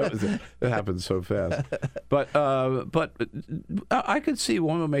 It happened so fast. But I could see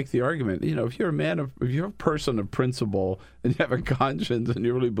one would make the argument. If you're if you're a person of principle and you have a conscience and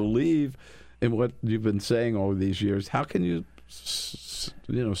you really believe in what you've been saying all these years, how can you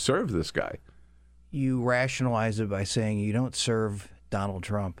serve this guy? You rationalize it by saying you don't serve Donald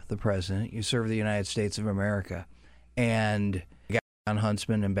Trump, the president. You serve the United States of America. And John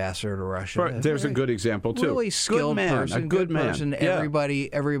Huntsman, ambassador to Russia. There's a good example, too. Really skilled person. A good man. Person. Yeah.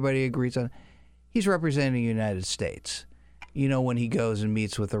 Everybody agrees on. He's representing the United States. When he goes and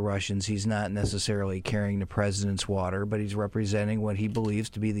meets with the Russians, he's not necessarily carrying the president's water, but he's representing what he believes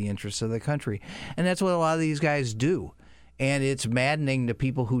to be the interests of the country. And that's what a lot of these guys do. And it's maddening to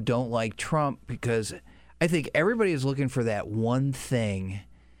people who don't like Trump because I think everybody is looking for that one thing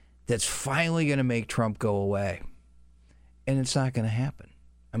that's finally going to make Trump go away. And it's not going to happen.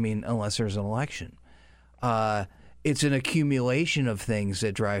 I mean, unless there's an election. It's an accumulation of things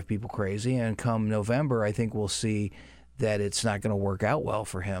that drive people crazy. And come November, I think we'll see that it's not going to work out well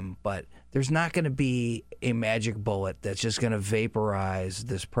for him. But there's not going to be a magic bullet that's just going to vaporize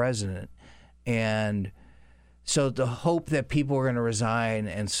this president. And so the hope that people are going to resign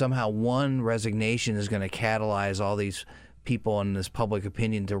and somehow one resignation is going to catalyze all these people in this public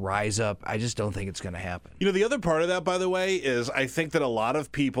opinion to rise up, I just don't think it's going to happen. The other part of that, by the way, is I think that a lot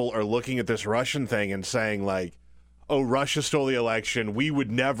of people are looking at this Russian thing and saying, like, oh, Russia stole the election. We would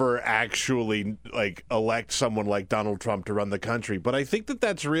never actually, elect someone like Donald Trump to run the country. But I think that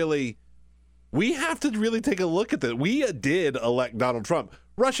that's really... We have to really take a look at that. We did elect Donald Trump.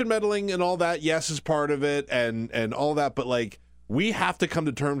 Russian meddling and all that, yes, is part of it and all that. But, we have to come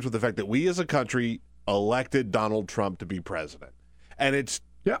to terms with the fact that we as a country elected Donald Trump to be president. And it's...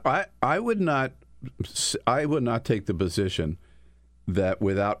 Yeah, I would not take the position that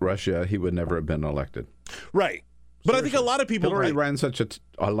without Russia, he would never have been elected. Right. But seriously. I think a lot of people... Hillary ran such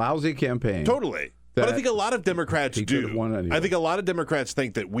a lousy campaign. Totally. But I think a lot of Democrats do. Anyway. I think a lot of Democrats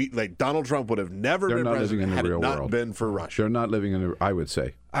think that Donald Trump would have never been president had it not been for Russia. They're not living in the, I would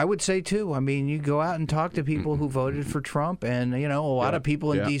say. I would say, too. I mean, you go out and talk to people who voted for Trump, and, a lot of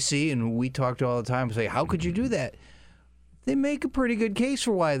people in D.C., and we talk to all the time, say, how could you do that? They make a pretty good case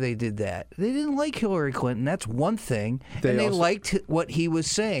for why they did that. They didn't like Hillary Clinton. That's one thing. They liked what he was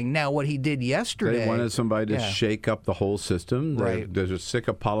saying. Now, what he did yesterday... They wanted somebody to shake up the whole system. Right. They're just sick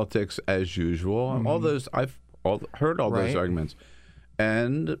of politics as usual. Mm-hmm. All those, I've heard all those arguments.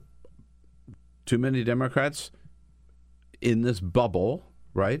 And too many Democrats in this bubble,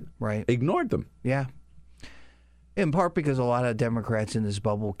 right, ignored them. Yeah. In part because a lot of Democrats in this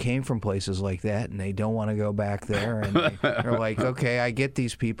bubble came from places like that, and they don't want to go back there. And they're like, okay, I get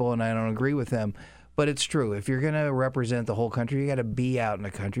these people, and I don't agree with them. But it's true. If you're going to represent the whole country, you got to be out in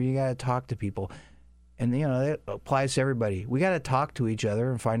the country. You got to talk to people. And, that applies to everybody. We got to talk to each other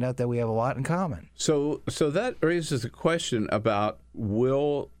and find out that we have a lot in common. So that raises a question about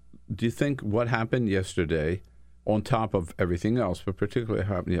do you think what happened yesterday, on top of everything else, but particularly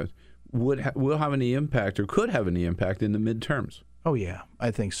happened yesterday, will have any impact or could have any impact in the midterms? Oh, yeah, I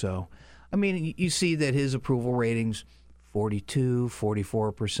think so. I mean, you see that his approval ratings, 42,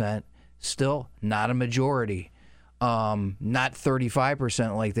 44%, still not a majority, not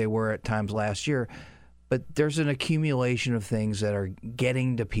 35% like they were at times last year. But there's an accumulation of things that are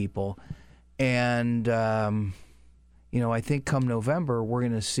getting to people. And, I think come November, we're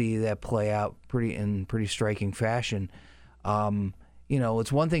going to see that play out in pretty striking fashion.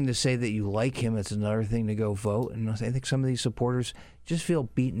 it's one thing to say that you like him. It's another thing to go vote. And I think some of these supporters just feel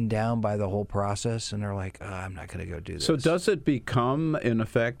beaten down by the whole process, and they're like, I'm not going to go do this. So does it become, in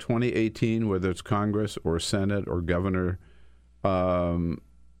effect, 2018, whether it's Congress or Senate or governor, a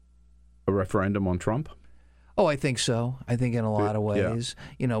referendum on Trump? Oh, I think so. I think in a lot of ways,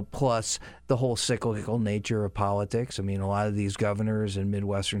 plus the whole cyclical nature of politics. I mean, a lot of these governors in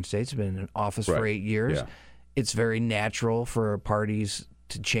Midwestern states have been in office for 8 years. Yeah. It's very natural for parties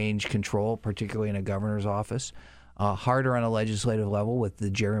to change control, particularly in a governor's office. Harder on a legislative level with the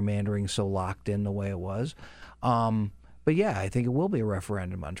gerrymandering so locked in the way it was. But yeah, I think it will be a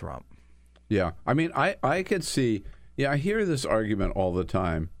referendum on Trump. Yeah. I mean, I could see, I hear this argument all the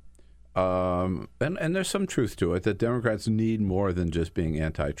time. And there's some truth to it, that Democrats need more than just being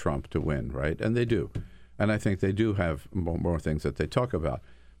anti-Trump to win, right? And they do. And I think they do have more things that they talk about.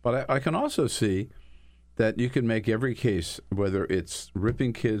 But I can also see that you can make every case, whether it's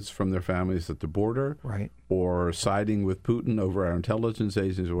ripping kids from their families at the border, right, or siding with Putin over our intelligence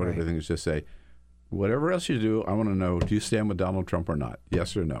agencies or whatever, right, things, just say, whatever else you do, I want to know, do you stand with Donald Trump or not?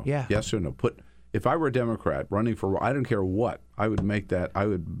 Yes or no? Yeah. Yes or no? If I were a Democrat running for, I don't care what, I would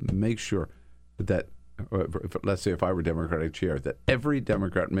make sure that, let's say if I were Democratic chair, that every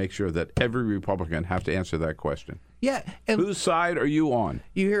Democrat make sure that every Republican have to answer that question. Yeah. And whose side are you on?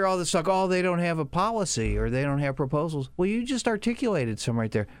 You hear all this talk, they don't have a policy or they don't have proposals. Well, you just articulated some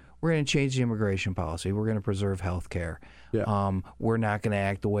right there. We're going to change the immigration policy. We're going to preserve health care. Yeah. We're not going to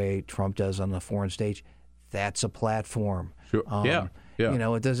act the way Trump does on the foreign stage. That's a platform. Sure. Yeah.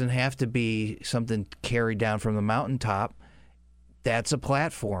 It doesn't have to be something carried down from the mountaintop. That's a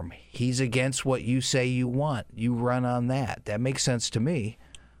platform. He's against what you say you want. You run on that. That makes sense to me.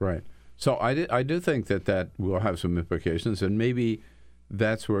 Right. So I do think that will have some implications, and maybe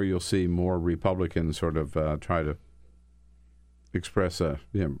that's where you'll see more Republicans sort of try to express put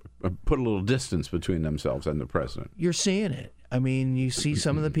a little distance between themselves and the president. You're seeing it. I mean, you see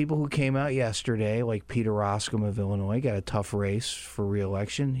some of the people who came out yesterday, like Peter Roskam of Illinois, got a tough race for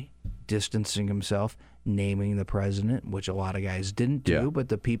re-election, distancing himself, naming the president, which a lot of guys didn't do. Yeah. But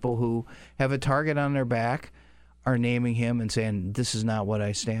the people who have a target on their back are naming him and saying, this is not what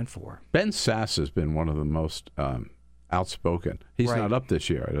I stand for. Ben Sasse has been one of the most outspoken. He's Right. not up this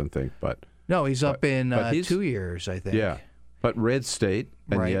year, I don't think. No, he's up in 2 years, I think. Yeah. But red state,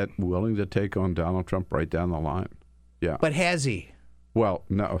 and Right. yet willing to take on Donald Trump right down the line. Yeah. But has he? Well,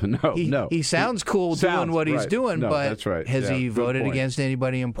 no. He sounds cool doing what he's doing, No, but that's right. has Yeah, he good voted point. against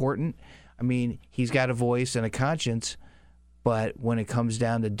anybody important? I mean, he's got a voice and a conscience, but when it comes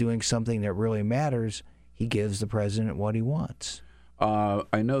down to doing something that really matters, he gives the president what he wants.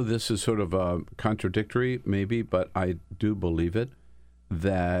 I know this is sort of contradictory, maybe, but I do believe it,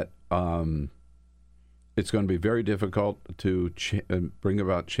 that it's going to be very difficult to bring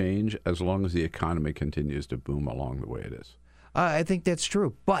about change as long as the economy continues to boom along the way it is. I think that's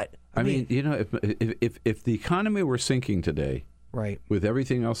true, but I mean, if the economy were sinking today, right, with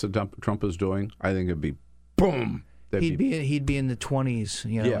everything else that Trump is doing, I think it'd be boom. He'd be in the 20s,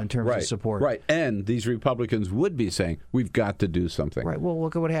 in terms of support. Right, and these Republicans would be saying, we've got to do something. Right. Well,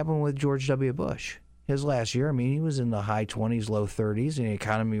 look at what happened with George W. Bush. His last year, I mean, he was in the high 20s, low 30s, and the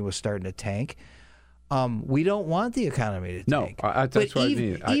economy was starting to tank. We don't want the economy to tank. No, that's what I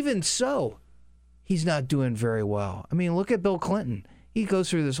mean. Even so, he's not doing very well. I mean, look at Bill Clinton. He goes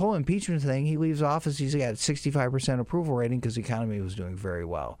through this whole impeachment thing. He leaves office. He's got 65% approval rating because the economy was doing very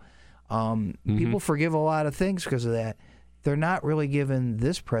well. People forgive a lot of things because of that. They're not really giving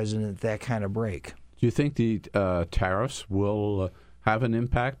this president that kind of break. Do you think the tariffs will have an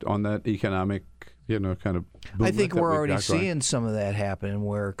impact on that economic, kind of movement? I think we're already seeing some of that happen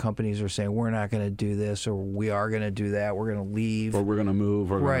where companies are saying, we're not going to do this, or we are going to do that, we're going to leave. Or we're going to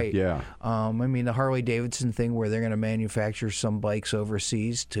move. Right. Yeah. I mean, the Harley-Davidson thing where they're going to manufacture some bikes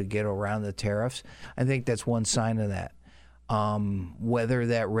overseas to get around the tariffs, I think that's one sign of that. Whether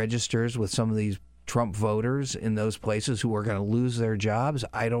that registers with some of these Trump voters in those places who are going to lose their jobs,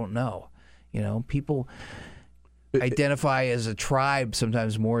 I don't know. People identify as a tribe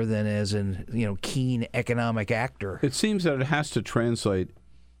sometimes more than as an keen economic actor. It seems that it has to translate,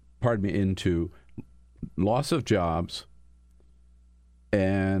 into loss of jobs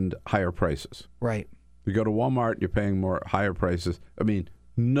and higher prices. Right. You go to Walmart, you're paying higher prices. I mean,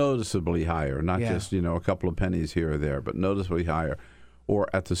 noticeably higher, not just a couple of pennies here or there, but noticeably higher. Or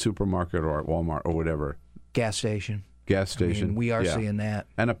at the supermarket or at Walmart or whatever. Gas station. I mean, we are seeing that.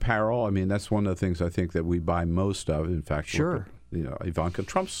 And apparel. I mean, that's one of the things I think that we buy most of. In fact, sure. Ivanka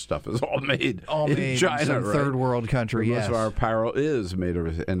Trump's stuff is all made in China, some right? third world country. Most of our apparel is made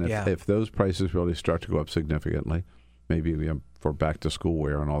over. And if those prices really start to go up significantly, maybe for back-to-school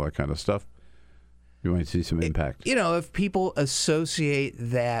wear and all that kind of stuff. You might see some impact. If people associate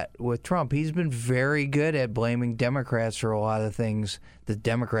that with Trump, he's been very good at blaming Democrats for a lot of things that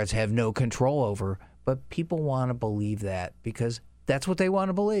Democrats have no control over. But people want to believe that because that's what they want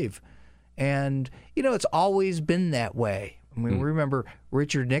to believe. And, it's always been that way. I mean, remember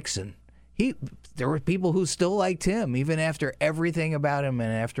Richard Nixon. There were people who still liked him, even after everything about him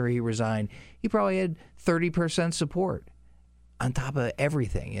and after he resigned. He probably had 30% support on top of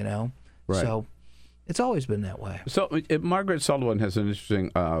everything, Right. So it's always been that way. So Margaret Sullivan has an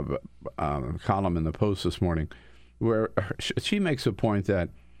interesting column in the Post this morning where she makes a point that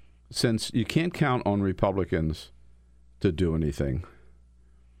since you can't count on Republicans to do anything,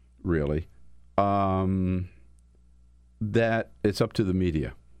 really, that it's up to the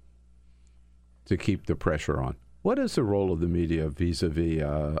media to keep the pressure on. What is the role of the media vis-a-vis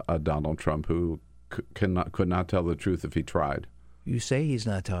Donald Trump, who could not tell the truth if he tried? You say he's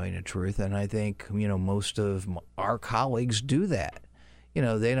not telling the truth, and I think most of our colleagues do that.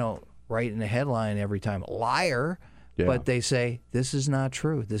 They don't write in the headline every time liar, but they say this is not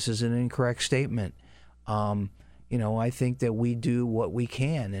true. This is an incorrect statement. I think that we do what we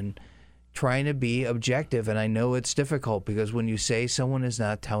can and trying to be objective. And I know it's difficult because when you say someone is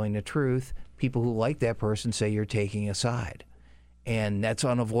not telling the truth, people who like that person say you're taking a side. And that's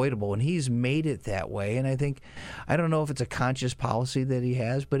unavoidable. And he's made it that way. And I don't know if it's a conscious policy that he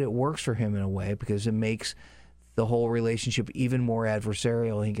has, but it works for him in a way because it makes the whole relationship even more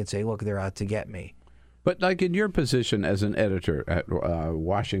adversarial. He can say, look, they're out to get me. But like in your position as an editor at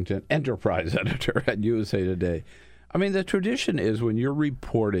Washington, enterprise editor at USA Today, I mean, the tradition is when you're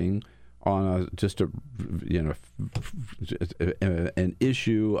reporting on an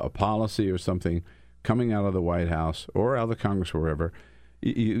issue, a policy or something coming out of the White House or out of the Congress or wherever,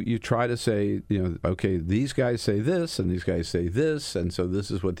 you try to say, okay, these guys say this and these guys say this, and so this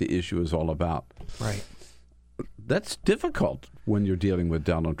is what the issue is all about. Right. That's difficult when you're dealing with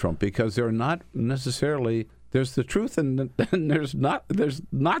Donald Trump because they're not necessarily there's the truth and there's not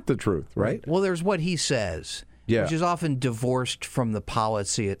the truth, right? Well, there's what he says, which is often divorced from the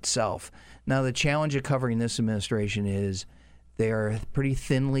policy itself. Now, the challenge of covering this administration is they are pretty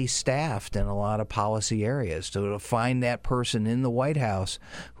thinly staffed in a lot of policy areas. So to find that person in the White House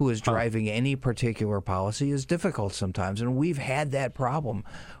who is driving any particular policy is difficult sometimes. And we've had that problem.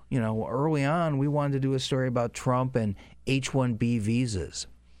 Early on, we wanted to do a story about Trump and H-1B visas,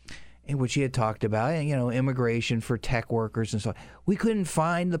 in which he had talked about, immigration for tech workers and so on. We couldn't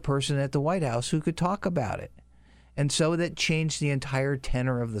find the person at the White House who could talk about it. And so that changed the entire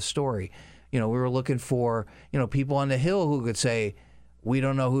tenor of the story. We were looking for, people on the Hill who could say, we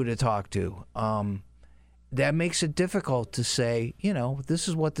don't know who to talk to. That makes it difficult to say, this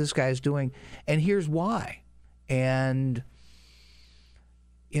is what this guy's doing, and here's why. And,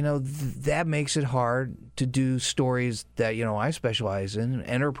 that makes it hard to do stories that, I specialize in,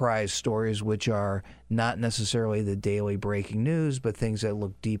 enterprise stories, which are not necessarily the daily breaking news, but things that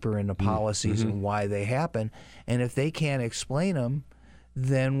look deeper into policies and why they happen. And if they can't explain them,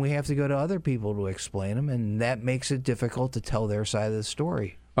 then we have to go to other people to explain them, and that makes it difficult to tell their side of the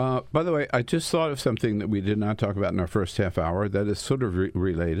story. By the way, I just thought of something that we did not talk about in our first half hour that is sort of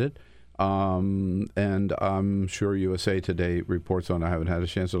related, and I'm sure USA Today reports on it. I haven't had a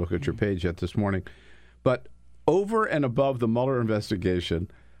chance to look at your page yet this morning. But over and above the Mueller investigation,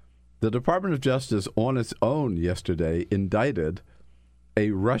 the Department of Justice on its own yesterday indicted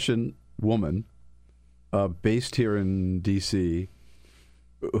a Russian woman based here in D.C.,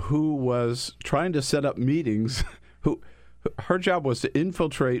 who was trying to set up meetings. Her job was to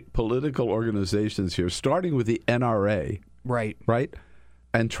infiltrate political organizations here, starting with the NRA. Right.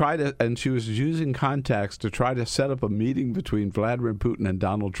 And she was using contacts to try to set up a meeting between Vladimir Putin and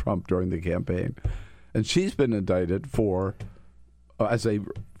Donald Trump during the campaign. And she's been indicted for, as a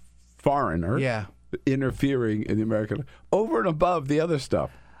foreigner, interfering in the American, over and above the other stuff.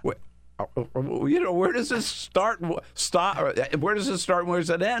 Where does this start? Where does it start and where does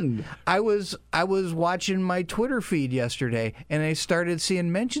it end? I was watching my Twitter feed yesterday, and I started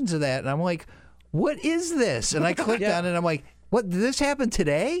seeing mentions of that, and I'm like, what is this? And I clicked on it, and I'm like, what, did this happen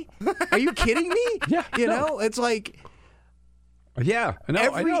today? Are you kidding me? It's like... Yeah,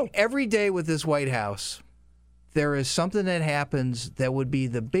 I know. Every day with this White House, there is something that happens that would be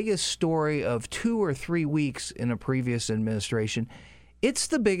the biggest story of 2 or 3 weeks in a previous administration. It's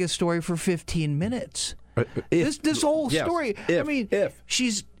the biggest story for 15 minutes. This whole story.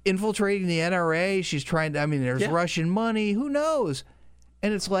 She's infiltrating the NRA. She's trying to, there's Russian money. Who knows?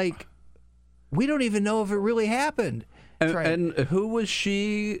 And it's like, we don't even know if it really happened. And who was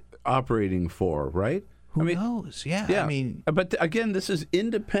she operating for, right? Who knows? Yeah, I mean, but again, this is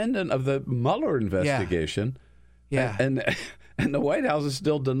independent of the Mueller investigation. Yeah. And the White House is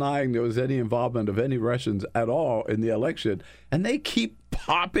still denying there was any involvement of any Russians at all in the election, and they keep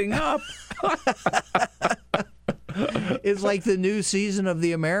popping up. It's like the new season of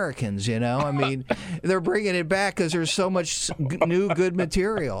The Americans, I mean, they're bringing it back because there's so much new good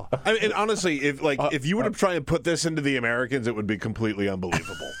material. I mean, and honestly, if you were to try and put this into The Americans, it would be completely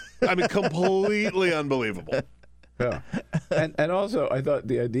unbelievable. I mean, completely unbelievable. Yeah. And also, I thought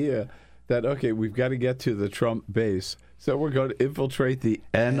the idea that, okay, we've got to get to the Trump base, so we're going to infiltrate the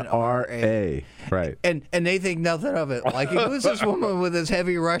NRA. Right. And they think nothing of it. Like, who's this woman with this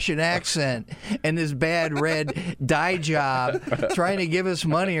heavy Russian accent and this bad red dye job trying to give us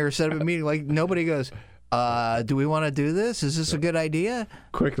money or set up a meeting? Like, nobody goes, do we want to do this? Is this a good idea?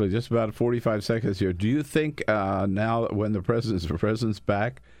 Quickly, just about 45 seconds here. Do you think now when the president's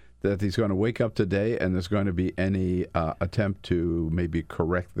back, that he's going to wake up today and there's going to be any attempt to maybe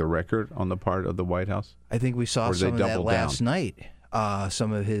correct the record on the part of the White House? I think we saw some of that last night.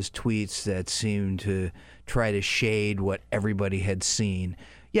 Some of his tweets that seemed to try to shade what everybody had seen.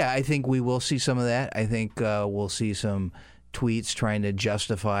 Yeah, I think we will see some of that. I think we'll see some tweets trying to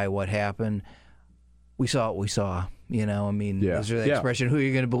justify what happened. We saw what we saw. I mean, is there the expression, who are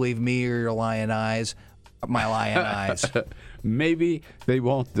you going to believe, me or your lion eyes? My lion eyes. Maybe they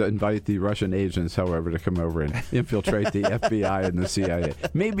won't invite the Russian agents, however, to come over and infiltrate the FBI and the CIA.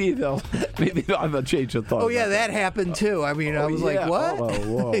 Maybe they'll have a change of thought. Oh yeah, that happened too. I mean, I was like, what?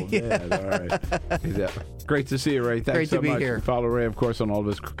 Whoa, man! All right. Yeah. Great to see you, Ray. Thanks so much. Great to be here. Follow Ray, of course, on all of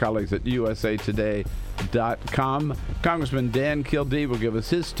his colleagues at usatoday.com. Congressman Dan Kildee will give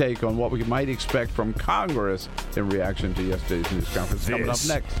us his take on what we might expect from Congress in reaction to yesterday's news conference. Coming up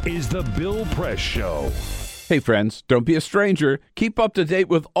next is the Bill Press Show. Hey friends, don't be a stranger. Keep up to date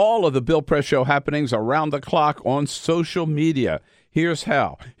with all of the Bill Press Show happenings around the clock on social media. Here's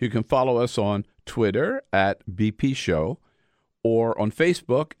how. You can follow us on Twitter at BP Show or on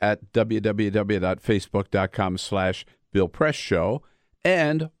Facebook at www.facebook.com/Bill Press Show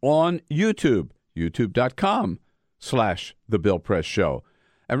and on YouTube, youtube.com/The Bill Press Show.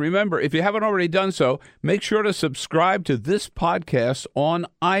 And remember, if you haven't already done so, make sure to subscribe to this podcast on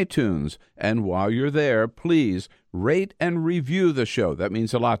iTunes. And while you're there, please rate and review the show. That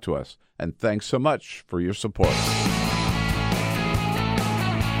means a lot to us. And thanks so much for your support.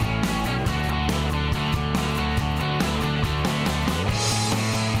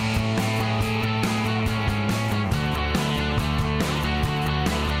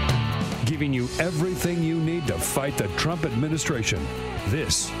 Giving you everything you need to fight the Trump administration.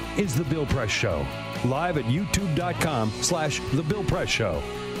 This is The Bill Press Show. Live at youtube.com/The Bill Press Show.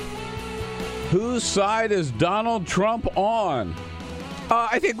 Whose side is Donald Trump on?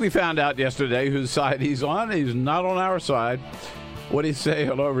 I think we found out yesterday whose side he's on. He's not on our side. What do you say?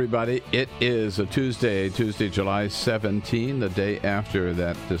 Hello, everybody. It is a Tuesday, July 17, the day after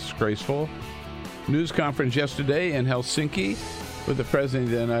that disgraceful news conference yesterday in Helsinki with the President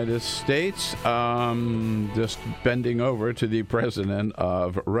of the United States just bending over to the President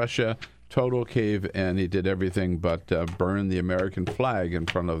of Russia. Total cave, and he did everything but burn the American flag in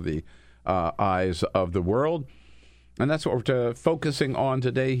front of the eyes of the world. And that's what we're focusing on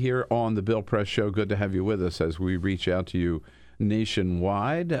today here on the Bill Press Show. Good to have you with us as we reach out to you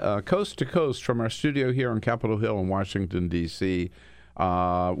nationwide, coast to coast, from our studio here on Capitol Hill in Washington, D.C.,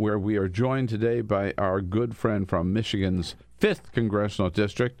 where we are joined today by our good friend from Michigan's 5th Congressional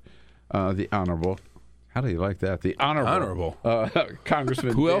District, the Honorable. How do you like that? The Honorable.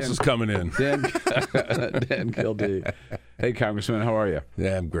 Congressman. Who else is coming in? Dan Kildee. Hey, Congressman, how are you?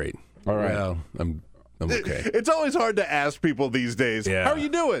 Yeah, I'm great. All right. Well, I'm okay. It's always hard to ask people these days, how are you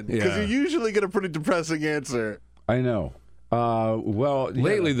doing? Because you usually get a pretty depressing answer. I know.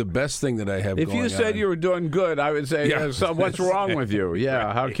 Lately, the best thing that I have if going you said on, you were doing good, I would say, so what's wrong with you? Yeah,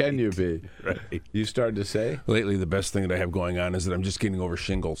 right. How can you be? Right. You started to say? Lately, the best thing that I have going on is that I'm just getting over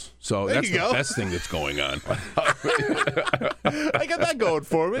shingles. So that's the best thing that's going on. I got that going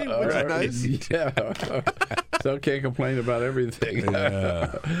for me, which is nice. Yeah. So can't complain about everything.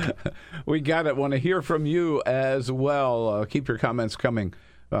 Yeah. We got it. Want to hear from you as well. Keep your comments coming.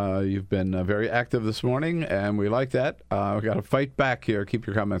 You've been very active this morning, and we like that. We've got to fight back here. Keep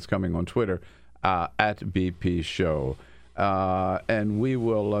your comments coming on Twitter at BP Show. And we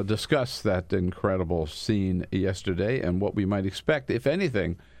will discuss that incredible scene yesterday and what we might expect, if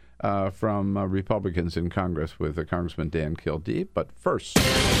anything, from Republicans in Congress with Congressman Dan Kildee. But first,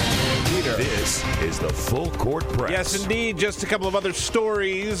 Peter. This is the Full Court Press. Yes, indeed. Just a couple of other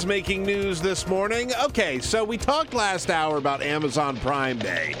stories making news this morning. Okay, so we talked last hour about Amazon Prime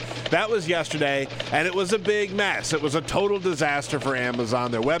Day. That was yesterday, and it was a big mess. It was a total disaster for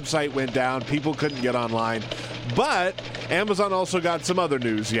Amazon. Their website went down. People couldn't get online. But Amazon also got some other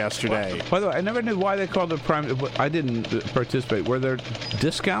news yesterday. By the way, I never knew why they called it Prime. I didn't participate. Were there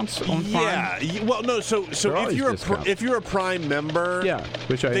discounts on Prime? Yeah. Well, no. So if you're a Prime member,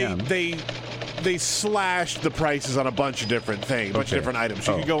 which I am, they slashed the prices on a bunch of different things, a bunch of different items.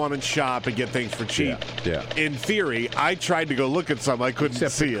 You could go on and shop and get things for cheap. Yeah. In theory, I tried to go look at some. I couldn't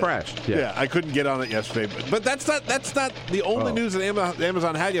see it. Crashed. Yeah, I couldn't get on it yesterday. But that's not the only news that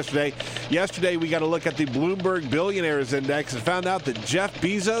Amazon had yesterday. Yesterday, we got a look at the Bloomberg Billionaires Index and found out that Jeff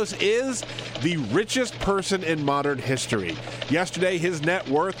Bezos is the richest person in modern history. Yesterday, his net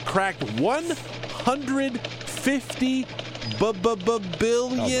worth cracked $150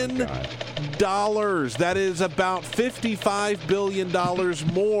 billion. That is about $55 billion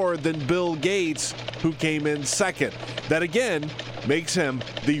more than Bill Gates, who came in second. That again makes him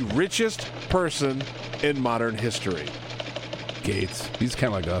the richest person in modern history. Gates. He's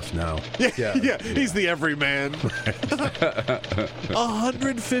kind of like us now. Yeah. He's the everyman.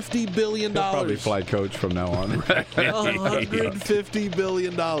 $150 billion. He'll probably fly coach from now on. $150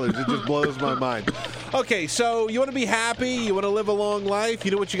 billion. It just blows my mind. Okay, so you want to be happy, you want to live a long life,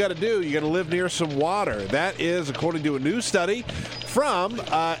 you know what you got to do. You got to live near some water. That is, according to a new study from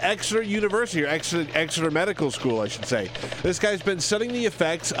Exeter University, or Exeter Medical School, I should say. This guy's been studying the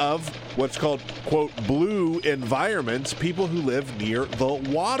effects of what's called, quote, blue environments, people who live near the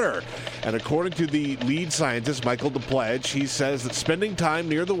water. And according to the lead scientist, Michael DePledge, he says that spending time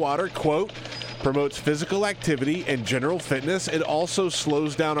near the water, quote, promotes physical activity and general fitness. It also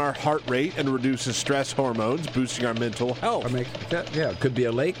slows down our heart rate and reduces stress hormones, boosting our mental health. It could be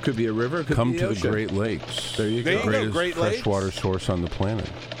a lake, could be a river, could Come be to the the Great Lakes. There you go. Greatest Great Lakes. freshwater source on the planet.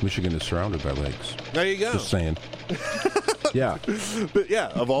 Michigan is surrounded by lakes. There you go. Just saying. Yeah. But yeah,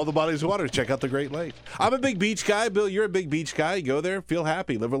 of all the bodies of water, check out the Great Lakes. I'm a big beach guy. Bill, you're a big beach guy. You go there, feel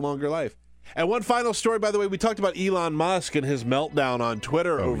happy, live a longer life. And one final story, by the way, we talked about Elon Musk and his meltdown on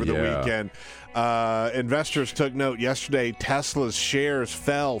Twitter over the weekend. Investors took note yesterday. Tesla's shares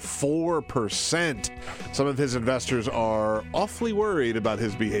fell 4%. Some of his investors are awfully worried about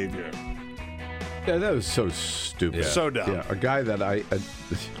his behavior. Yeah, that was so stupid. So dumb. Yeah, a guy that I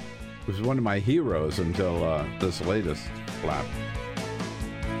was one of my heroes until this latest flap.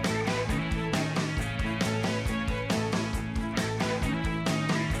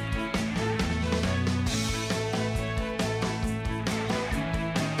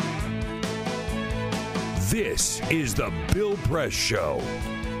 This is the Bill Press Show.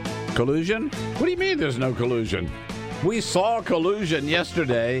 Collusion? What do you mean there's no collusion? We saw collusion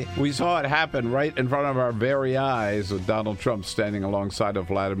yesterday. We saw it happen right in front of our very eyes with Donald Trump standing alongside of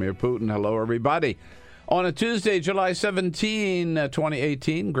Vladimir Putin. Hello, everybody. On a Tuesday, July 17,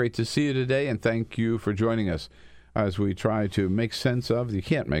 2018, great to see you today, and thank you for joining us as we try to make sense of, you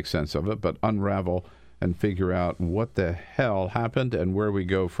can't make sense of it, but unravel and figure out what the hell happened and where we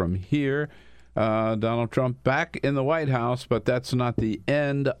go from here. Donald Trump back in the White House, but that's not the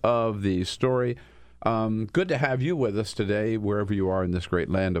end of the story. Good to have you with us today, wherever you are in this great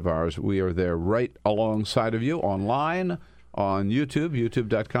land of ours. We are there right alongside of you online, on YouTube,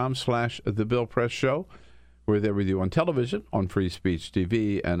 youtube.com/The Bill Press Show. We're there with you on television, on Free Speech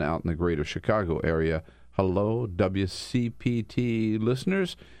TV, and out in the greater Chicago area. Hello, WCPT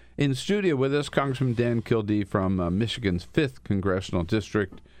listeners. In studio with us, Congressman Dan Kildee from Michigan's 5th Congressional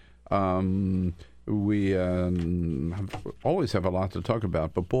District. We always have a lot to talk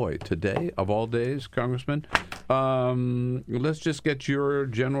about, but boy, today, of all days, Congressman, let's just get your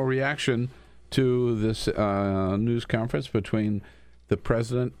general reaction to this news conference between the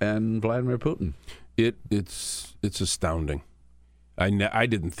president and Vladimir Putin. It's astounding. I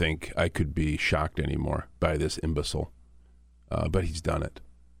didn't think I could be shocked anymore by this imbecile, but he's done it.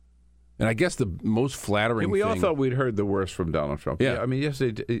 And I guess the most flattering thing... We all thought we'd heard the worst from Donald Trump. Yeah. I mean,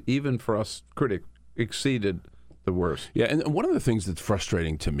 yesterday, even for us critics, exceeded the worst. Yeah, and one of the things that's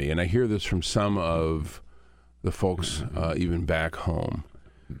frustrating to me, and I hear this from some of the folks even back home,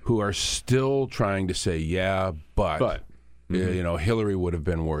 who are still trying to say, but Hillary would have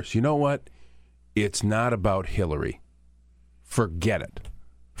been worse. You know what? It's not about Hillary. Forget it.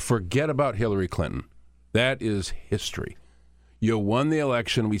 Forget about Hillary Clinton. That is history. You won the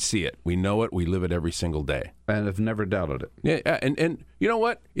election. We see it. We know it. We live it every single day. And have never doubted it. Yeah, and you know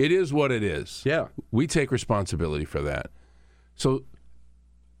what? It is what it is. Yeah. We take responsibility for that. So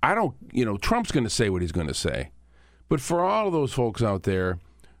Trump's going to say what he's going to say. But for all of those folks out there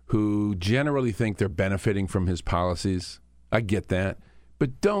who generally think they're benefiting from his policies, I get that.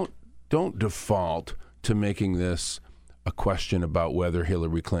 But don't default to making this a question about whether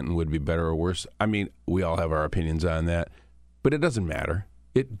Hillary Clinton would be better or worse. I mean, we all have our opinions on that, but it doesn't matter.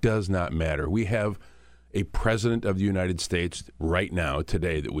 It does not matter. We have a president of the United States right now,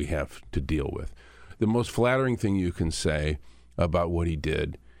 today, that we have to deal with. The most flattering thing you can say about what he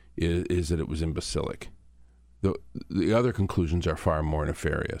did is that it was imbecilic. The other conclusions are far more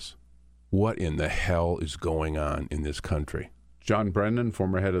nefarious. What in the hell is going on in this country? John Brennan,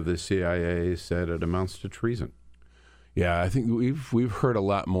 former head of the CIA, said it amounts to treason. Yeah, I think we've heard a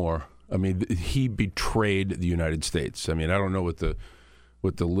lot more. I mean, he betrayed the United States. I mean, I don't know what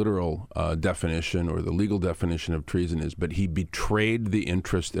the literal definition or the legal definition of treason is, but he betrayed the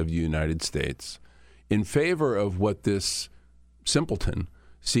interest of the United States in favor of what this simpleton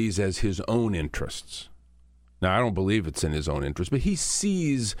sees as his own interests. Now, I don't believe it's in his own interest, but he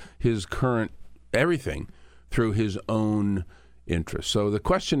sees his current everything through his own interests. So the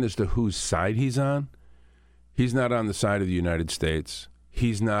question as to whose side he's on, he's not on the side of the United States.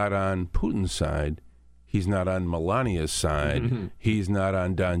 He's not on Putin's side. He's not on Melania's side. Mm-hmm. He's not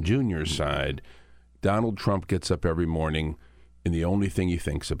on Don Jr.'s side. Donald Trump gets up every morning, and the only thing he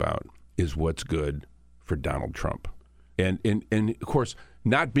thinks about is what's good for Donald Trump. And of course,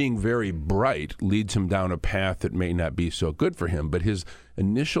 not being very bright leads him down a path that may not be so good for him. But his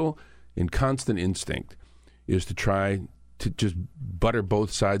initial and constant instinct is to try to just butter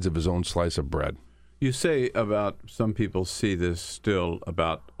both sides of his own slice of bread. You say about some people see this still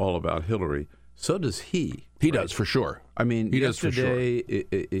all about Hillary. So does he. He does, for sure. I mean, yesterday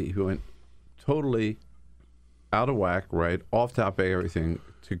he went totally out of whack, right, off topic, everything,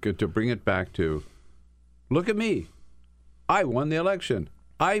 to bring it back to, look at me. I won the election.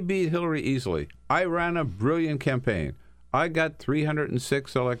 I beat Hillary easily. I ran a brilliant campaign. I got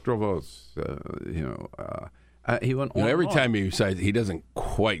 306 electoral votes. He went on every and time he decides he doesn't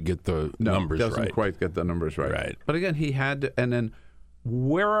quite get the numbers right. Doesn't quite get the numbers right. Right. But again, he had to, and then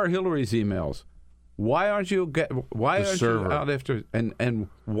where are Hillary's emails? Why aren't you out after and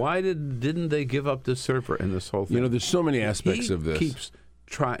why didn't they give up the server in this whole thing? There's so many aspects of this.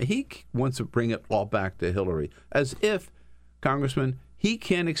 He wants to bring it all back to Hillary, as if, Congressman, he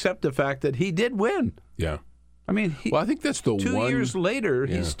can't accept the fact that he did win. Yeah. I mean, I think that's the 2 years later,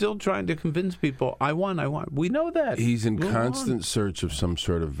 he's still trying to convince people, I won. We know that. He's in constant search of some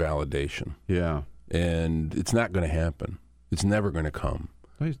sort of validation. Yeah. And it's not going to happen. It's never going to come.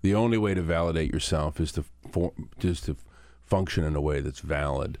 The only way to validate yourself is to function in a way that's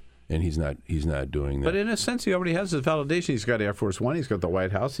valid, and he's not doing that. But in a sense, he already has his validation. He's got Air Force One. He's got the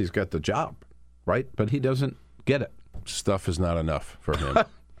White House. He's got the job, right? But he doesn't get it. Stuff is not enough for him.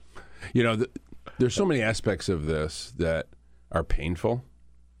 There's so many aspects of this that are painful.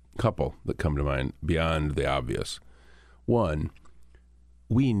 A couple that come to mind beyond the obvious. One,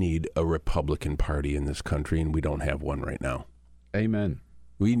 we need a Republican Party in this country, and we don't have one right now. Amen.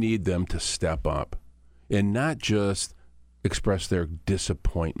 We need them to step up and not just express their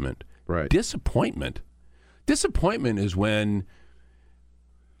disappointment. Right. Disappointment is when,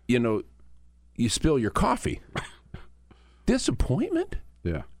 you spill your coffee. Disappointment?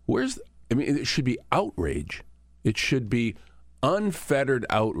 Yeah. It should be outrage. It should be unfettered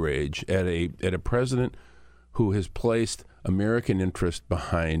outrage at a president who has placed American interest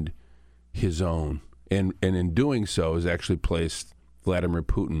behind his own, and in doing so has actually placed Vladimir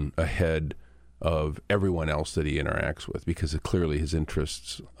Putin ahead of everyone else that he interacts with, because clearly his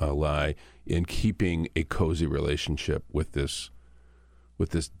interests lie in keeping a cozy relationship with this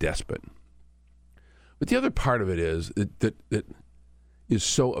despot. But the other part of it is that is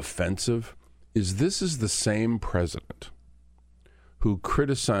so offensive is this is the same president who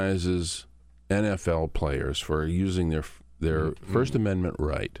criticizes NFL players for using their First Amendment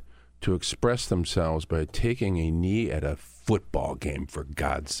right to express themselves by taking a knee at a football game, for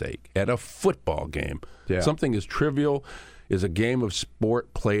God's sake. At a football game. Yeah. Something as trivial as a game of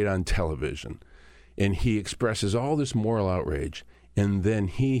sport played on television. And he expresses all this moral outrage, and then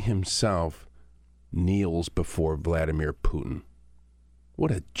he himself kneels before Vladimir Putin. What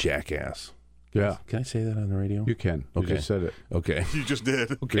a jackass. Yeah. Can I say that on the radio? You can. You just said it. Okay. You just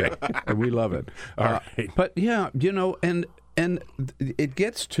did. Okay. And we love it. All right. But yeah, and it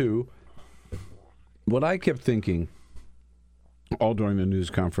gets to what I kept thinking all during the news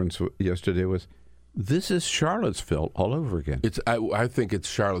conference yesterday was, this is Charlottesville all over again. I think it's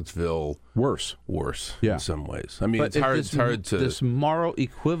Charlottesville worse. In some ways. I mean, but it's hard to... This moral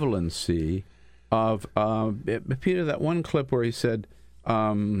equivalency of, Peter, that one clip where he said,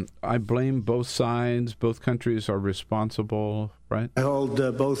 I blame both sides. Both countries are responsible, right? I hold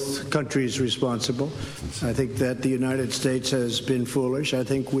both countries responsible. I think that the United States has been foolish. I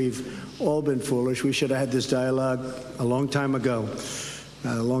think we've all been foolish. We should have had this dialogue a long time ago,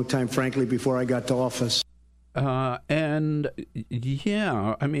 a long time, frankly, before I got to office. And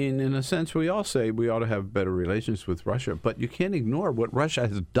yeah, I mean, in a sense, we all say we ought to have better relations with Russia, but you can't ignore what Russia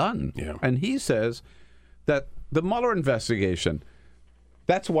has done. Yeah. And he says that the Mueller investigation,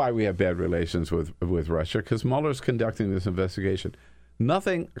 that's why we have bad relations with Russia, because Mueller's conducting this investigation.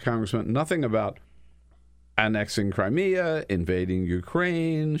 Nothing, Congressman, nothing about annexing Crimea, invading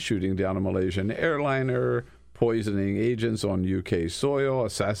Ukraine, shooting down a Malaysian airliner, poisoning agents on UK soil,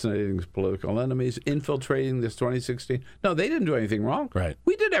 assassinating political enemies, infiltrating this 2016. No, they didn't do anything wrong. Right.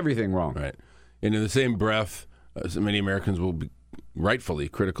 We did everything wrong. Right. And in the same breath, many Americans will be rightfully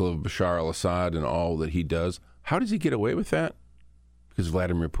critical of Bashar al-Assad and all that he does. How does he get away with that? Because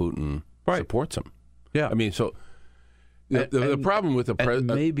Vladimir Putin supports him. Yeah. I mean, so the problem with the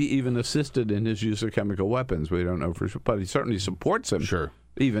president... maybe even assisted in his use of chemical weapons. We don't know for sure, but he certainly supports him. Sure.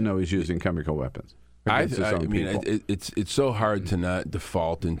 Even though he's using chemical weapons. I mean, it's so hard to not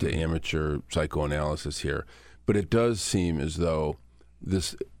default into amateur psychoanalysis here, but it does seem as though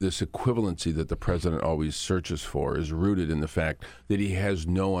this equivalency that the president always searches for is rooted in the fact that he has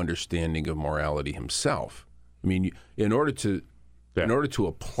no understanding of morality himself. I mean, in order to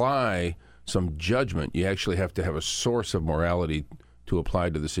apply some judgment, you actually have to have a source of morality to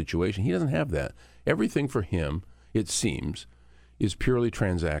apply to the situation. He doesn't have that. Everything for him, it seems, is purely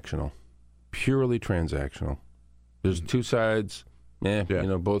transactional. Purely transactional. There's two sides.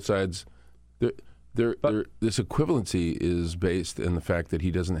 Both sides. This equivalency is based in the fact that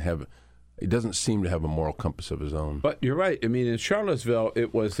he doesn't seem to have a moral compass of his own. But you're right. I mean, in Charlottesville,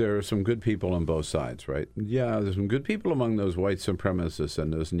 there are some good people on both sides, right? Yeah, there's some good people among those white supremacists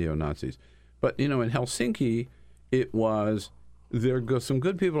and those neo-Nazis. But, in Helsinki, there goes some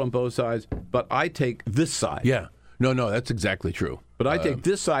good people on both sides, but I take this side. Yeah. No, that's exactly true. But I take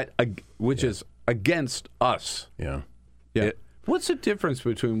this side, which is against us. Yeah. Yeah. What's the difference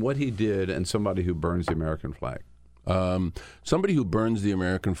between what he did and somebody who burns the American flag? Somebody who burns the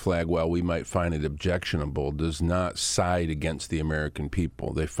American flag, while we might find it objectionable, does not side against the American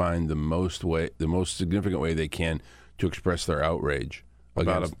people. They find the most significant way they can to express their outrage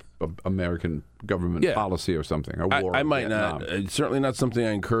about an American government policy or something. A war. I might not. It's certainly not something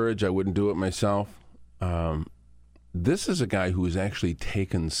I encourage. I wouldn't do it myself. This is a guy who has actually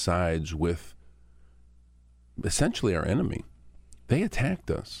taken sides with essentially our enemy. They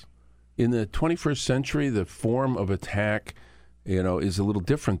attacked us. In the 21st century, the form of attack, is a little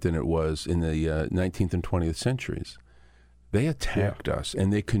different than it was in the 19th and 20th centuries. They attacked us,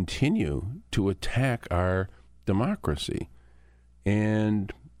 and they continue to attack our democracy.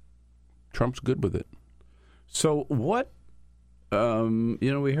 And Trump's good with it. So what,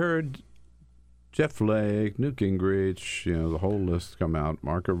 we heard Jeff Flake, Newt Gingrich, the whole list come out,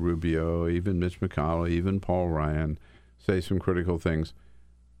 Marco Rubio, even Mitch McConnell, even Paul Ryan say some critical things.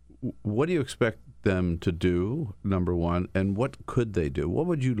 What do you expect them to do, number one, and what could they do? What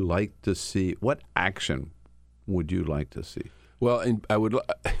would you like to see? What action would you like to see? Well, and I would.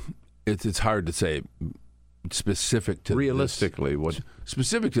 It's hard to say specific to realistically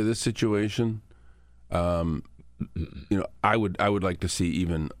specific to this situation. I would like to see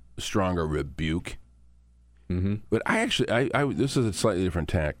even stronger rebuke. Mm-hmm. But I this is a slightly different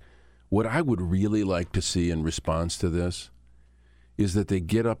tack. What I would really like to see in response to this is that they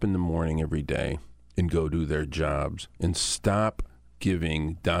get up in the morning every day and go do their jobs and stop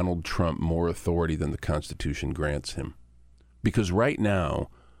giving Donald Trump more authority than the Constitution grants him. Because right now,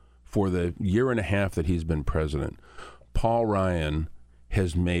 for the year and a half that he's been president, Paul Ryan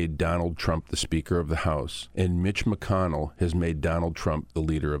has made Donald Trump the Speaker of the House, and Mitch McConnell has made Donald Trump the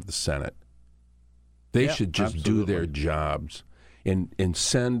leader of the Senate. They should just do their jobs and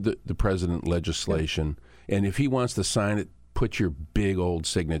send the president legislation. Yeah. And if he wants to sign it, put your big old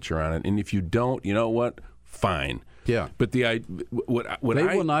signature on it. And if you don't, you know what? Fine. Yeah. But they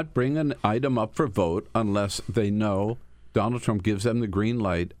will not bring an item up for vote unless they know Donald Trump gives them the green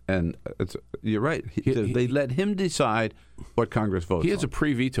light. And you're right. They let him decide what Congress votes on. He has a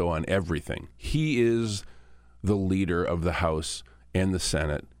pre-veto on everything. He is the leader of the House and the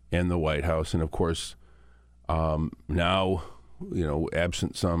Senate and the White House. And, of course, now,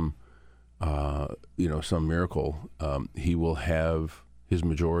 absent some miracle, he will have his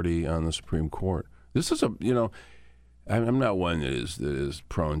majority on the Supreme Court. This is I'm not one that is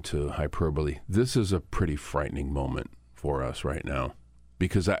prone to hyperbole. This is a pretty frightening moment for us right now,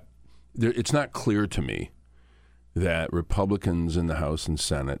 because it's not clear to me that Republicans in the House and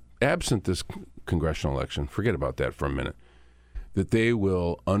Senate, absent this congressional election, forget about that for a minute, that they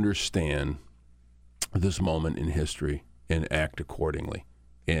will understand this moment in history and act accordingly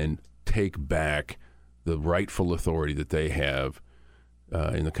and take back the rightful authority that they have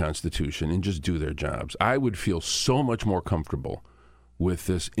in the Constitution and just do their jobs. I would feel so much more comfortable with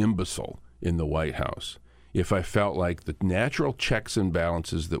this imbecile in the White House if I felt like the natural checks and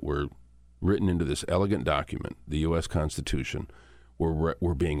balances that were written into this elegant document, the U.S. Constitution,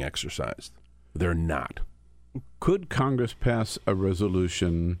 were being exercised. They're not. Could Congress pass a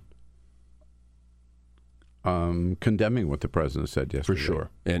resolution condemning what the president said yesterday? For sure.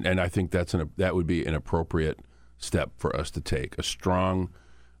 And I think that would be an appropriate step for us to take, a strong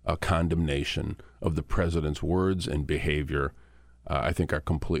condemnation of the president's words and behavior, I think are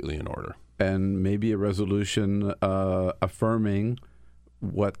completely in order. And maybe a resolution affirming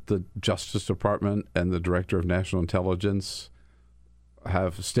what the Justice Department and the Director of National Intelligence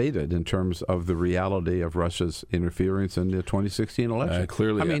have stated in terms of the reality of Russia's interference in the 2016 election.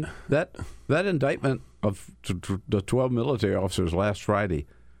 Clearly, I mean, that indictment of the 12 military officers last Friday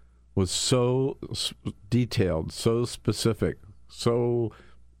was so detailed, so specific, so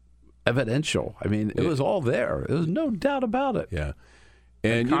evidential. I mean, it was all there. There was no doubt about it. Yeah.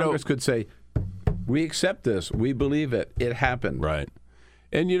 And Congress could say, we accept this. We believe it. It happened. Right.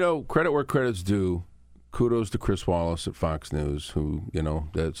 And, credit where credit's due. Kudos to Chris Wallace at Fox News, who,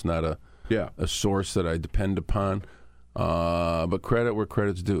 that's not a source that I depend upon. But credit where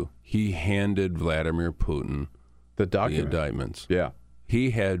credit's due. He handed Vladimir Putin the indictments. Yeah.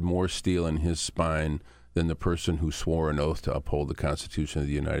 He had more steel in his spine than the person who swore an oath to uphold the Constitution of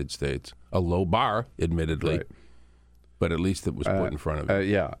the United States. A low bar, admittedly, right. But at least it was put in front of him.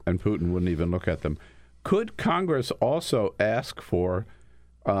 Yeah, and Putin wouldn't even look at them. Could Congress also ask for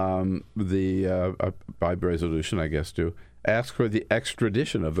by resolution, I guess, to ask for the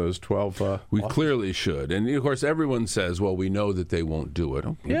extradition of those 12 We clearly should. And, of course, everyone says, well, we know that they won't do it.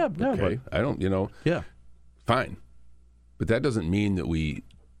 Yeah, okay. I don't, Yeah. Fine. But that doesn't mean that we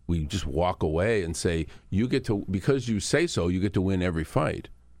just walk away and say, because you say so, you get to win every fight.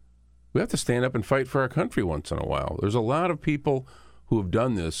 We have to stand up and fight for our country once in a while. There's a lot of people who have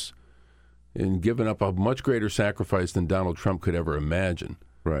done this and given up a much greater sacrifice than Donald Trump could ever imagine.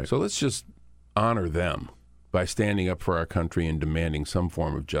 Right. So let's just honor them by standing up for our country and demanding some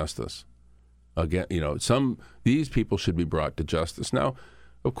form of justice. Again, these people should be brought to justice. Now,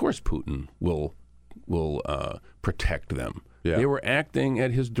 of course, Putin will protect them. Yeah. They were acting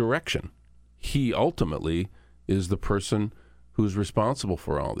at his direction. He ultimately is the person who's responsible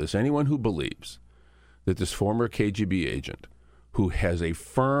for all this. Anyone who believes that this former KGB agent, who has a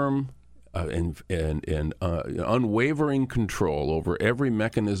firm and unwavering control over every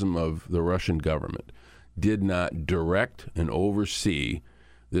mechanism of the Russian government, did not direct and oversee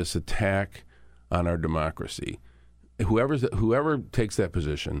this attack on our democracy, whoever takes that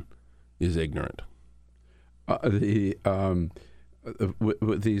position is ignorant.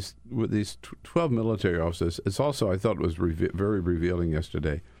 With these 12 military officers, it's also, I thought it was very revealing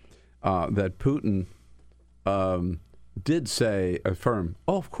yesterday, that Putin did affirm,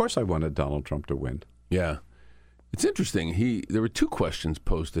 of course I wanted Donald Trump to win. Yeah. It's interesting. There were two questions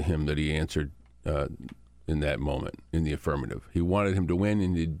posed to him that he answered in that moment, in the affirmative. He wanted him to win,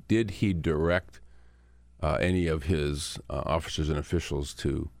 and did he direct any of his officers and officials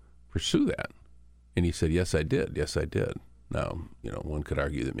to pursue that? And he said, yes, I did. Yes, I did. Now, one could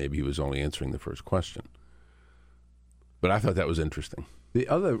argue that maybe he was only answering the first question. But I thought that was interesting. The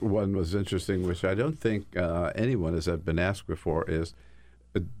other one was interesting, which I don't think anyone has been asked before, is,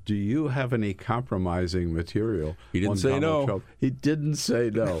 do you have any compromising material? He didn't say no. Trump? He didn't say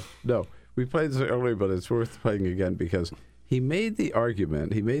no. No. We played this earlier, but it's worth playing again because he made the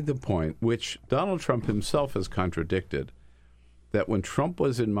argument, he made the point, which Donald Trump himself has contradicted, that when Trump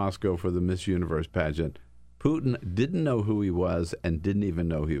was in Moscow for the Miss Universe pageant, Putin didn't know who he was and didn't even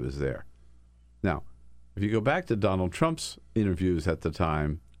know he was there. Now, if you go back to Donald Trump's interviews at the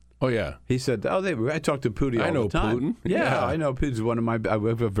time, oh yeah, he said, I talk to Putin all I know the time. Putin. Yeah, I know Putin's one of my. I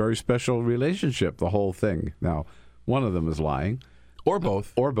have a very special relationship. The whole thing. Now, one of them is lying, or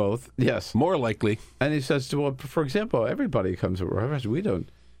both, or both. Yes, more likely. And he says, well, for example, everybody comes over.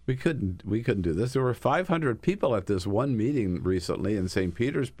 We couldn't do this. There were 500 people at this one meeting recently in St.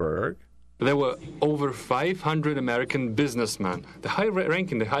 Petersburg. There were over 500 American businessmen, the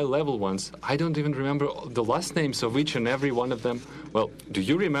high-ranking, the high-level ones. I don't even remember the last names of each and every one of them. Well, do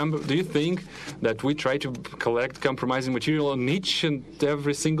you remember? Do you think that we try to collect compromising material on each and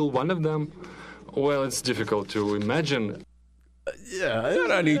every single one of them? Well, it's difficult to imagine.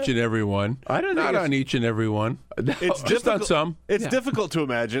 Not on each and every one. Not on each and every one. It's just on some. It's difficult to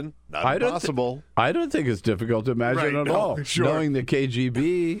imagine. Not impossible. I don't think it's difficult to imagine at all. Sure. Knowing the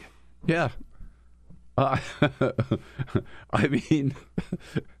KGB, yeah. I mean,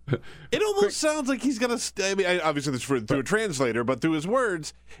 it almost sounds like he's going to. I mean, obviously, this through a translator, but through his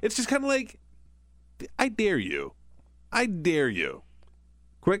words, it's just kind of like, I dare you. I dare you.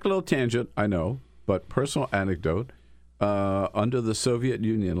 Quick little tangent, I know, but personal anecdote. Under the Soviet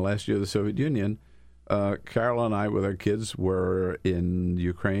Union, last year, the Soviet Union, Carol and I, with our kids, were in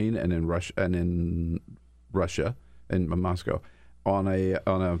Ukraine and in Russia, in Moscow, on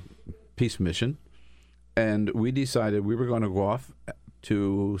a peace mission. And we decided we were going to go off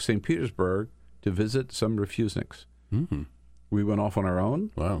to St. Petersburg to visit some refuseniks. Mm-hmm. We went off on our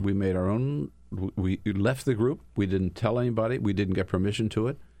own. Wow. We made our own. We left the group. We didn't tell anybody. We didn't get permission to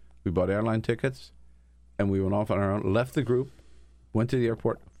it. We bought airline tickets, and we went off on our own, left the group, went to the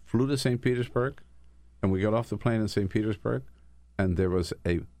airport, flew to St. Petersburg, and we got off the plane in St. Petersburg, and there was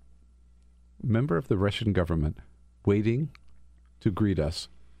a member of the Russian government waiting to greet us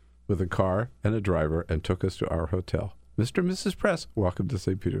with a car and a driver and took us to our hotel. Mr. and Mrs. Press, welcome to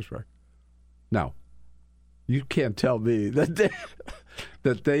St. Petersburg. Now, you can't tell me that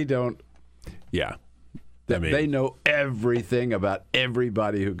they don't. Yeah. That they know everything about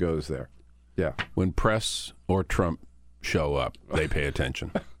everybody who goes there. Yeah. When Press or Trump show up, they pay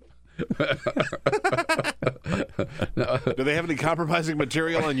attention. Do they have any compromising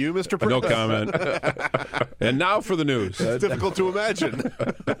material on you, Mr. Press? No comment. And now for the news. It's difficult to imagine.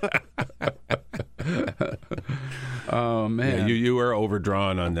 Oh, man. Yeah, you were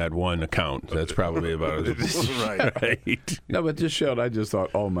overdrawn on that one account. That's probably about it. Right. No, but this showed, I just thought,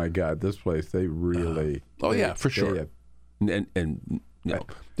 oh, my God, this place, they really... for sure. And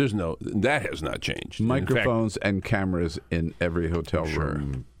there's that has not changed. Microphones and cameras in every hotel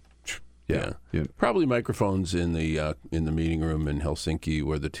room. Yeah. Probably microphones in the meeting room in Helsinki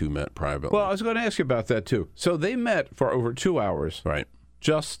where the two met privately. Well, I was going to ask you about that, too. So they met for over 2 hours. Right.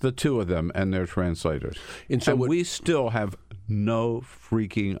 Just the two of them and their translators. And so we still have no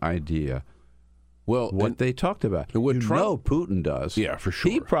freaking idea what they talked about. And what Trump, Putin does. Yeah, for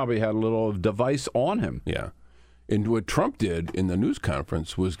sure. He probably had a little device on him. Yeah. And what Trump did in the news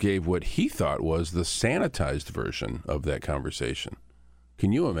conference was gave what he thought was the sanitized version of that conversation.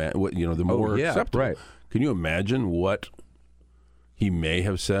 Can you imagine the more acceptable? Right. Can you imagine what he may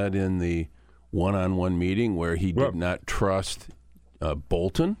have said in the one-on-one meeting where he did not trust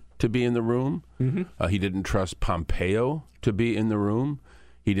Bolton to be in the room? Mm-hmm. He didn't trust Pompeo to be in the room.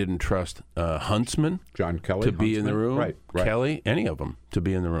 He didn't trust Huntsman, John Kelly, to be in the room. Right. Kelly, any of them to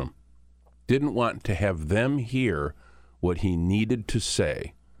be in the room. Didn't want to have them hear what he needed to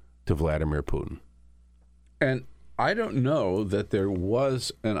say to Vladimir Putin. And I don't know that there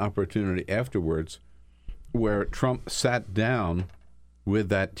was an opportunity afterwards where Trump sat down with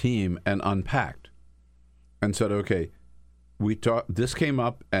that team and unpacked and said, okay, this came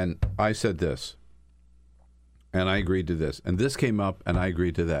up and I said this and I agreed to this, and this came up and I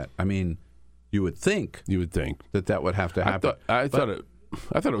agreed to that. I mean, you would think that would have to happen. I thought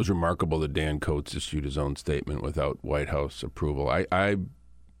it was remarkable that Dan Coates issued his own statement without White House approval. I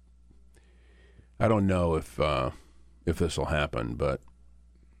don't know if this will happen, but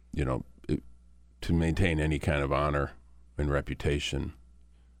to maintain any kind of honor and reputation,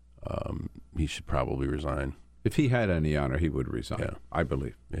 he should probably resign. If he had any honor, he would resign, I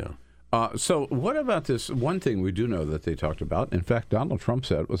believe. Yeah. So what about this one thing we do know that they talked about? In fact, Donald Trump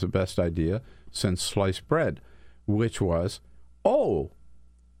said it was the best idea since sliced bread, which was,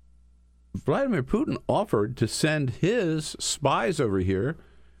 Vladimir Putin offered to send his spies over here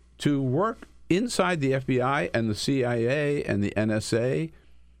to work inside the FBI and the CIA and the NSA,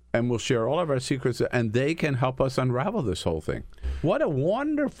 and we'll share all of our secrets, and they can help us unravel this whole thing. What a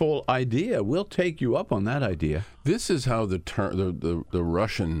wonderful idea. We'll take you up on that idea. This is how the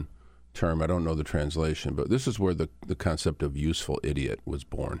Russian term, I don't know the translation, but this is where the concept of useful idiot was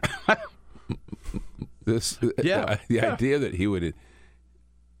born. The idea that he would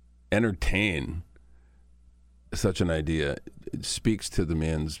entertain such an idea, it speaks to the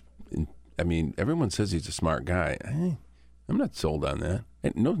man's. I mean, everyone says he's a smart guy. I'm not sold on that.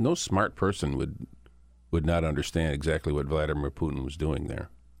 And no smart person would not understand exactly what Vladimir Putin was doing there.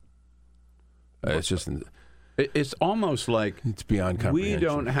 It's just. It's almost like it's beyond comprehension. We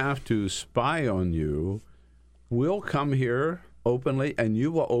don't have to spy on you. We'll come here openly, and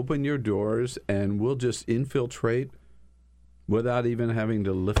you will open your doors, and we'll just infiltrate without even having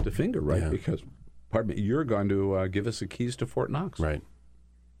to lift a finger, right? Yeah. Because, pardon me, you're going to give us the keys to Fort Knox. Right.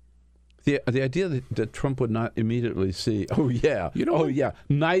 The idea that Trump would not immediately see,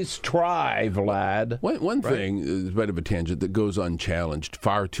 nice try, Vlad. One thing is a bit of a tangent that goes unchallenged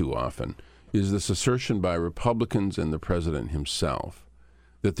far too often is this assertion by Republicans and the president himself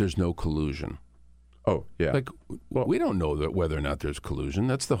that there's no collusion. Oh, yeah. We don't know whether or not there's collusion.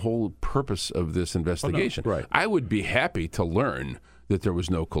 That's the whole purpose of this investigation. Oh, no. Right. I would be happy to learn that there was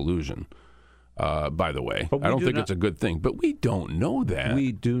no collusion, by the way. I don't think it's a good thing, but we don't know that.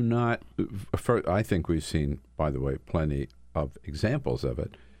 We do not. I think we've seen, by the way, plenty of examples of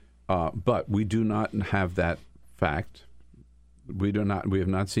it, but we do not have that fact. We have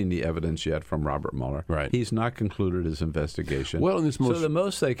not seen the evidence yet from Robert Mueller. Right. He's not concluded his investigation. Well, so the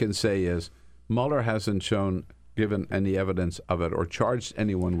most they can say is Mueller hasn't given any evidence of it or charged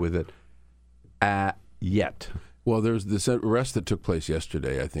anyone with it yet. Well, there's this arrest that took place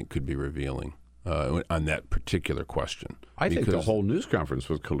yesterday, I think, could be revealing on that particular question. I think the whole news conference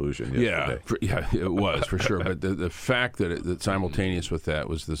was collusion yesterday. Yeah, it was, for sure. But the fact that simultaneous with that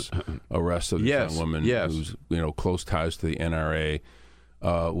was this arrest of this young woman who's close ties to the NRA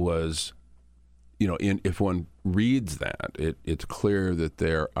was, if one reads that, it's clear that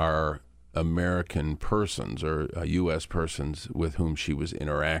there are American persons or U.S. persons with whom she was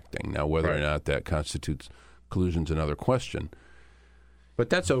interacting. Now, whether or not that constitutes collusion is another question. But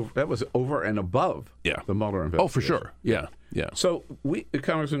that was over and above the Mueller investigation. Oh, for sure. Yeah. So,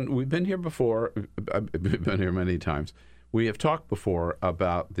 Congressman, we've been here before. We've been here many times. We have talked before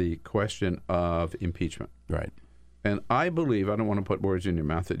about the question of impeachment. Right. And I believe, I don't want to put words in your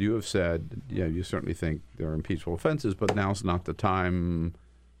mouth, that you have said, you certainly think there are impeachable offenses, but now's not the time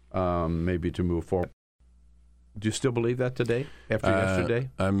maybe to move forward. Do you still believe that today, after yesterday?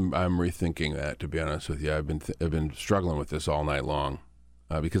 I'm rethinking that, to be honest with you. I've been struggling with this all night long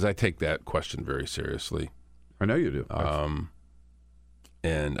because I take that question very seriously. I know you do.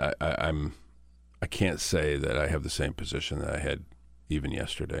 And I can't say that I have the same position that I had even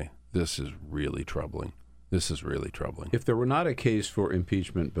yesterday. This is really troubling. If there were not a case for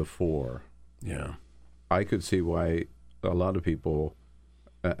impeachment before, I could see why a lot of people,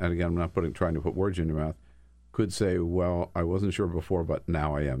 and again, I'm not trying to put words in your mouth, could say, well, I wasn't sure before, but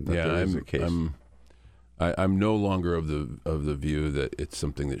now I am. There is a case. I'm no longer of the view that it's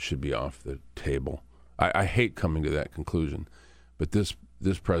something that should be off the table. I hate coming to that conclusion, but this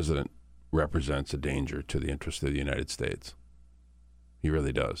president represents a danger to the interest of the United States. He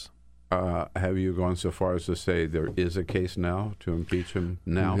really does. Have you gone so far as to say there is a case now to impeach him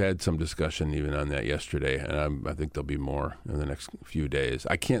now? We had some discussion even on that yesterday, and I think there'll be more in the next few days.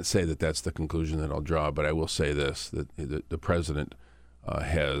 I can't say that that's the conclusion that I'll draw, but I will say this, that the president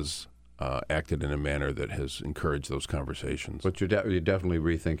has acted in a manner that has encouraged those conversations. But you're definitely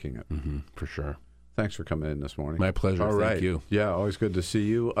rethinking it. Mm-hmm, for sure. Thanks for coming in this morning. My pleasure. All right. Thank you. Yeah, always good to see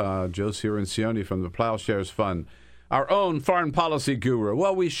you. Joe Cirincione from the Ploughshares Fund, our own foreign policy guru.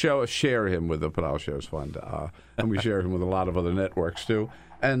 Well, we share him with the Ploughshares Fund, and we share him with a lot of other networks, too,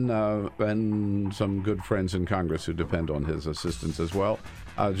 and some good friends in Congress who depend on his assistance as well.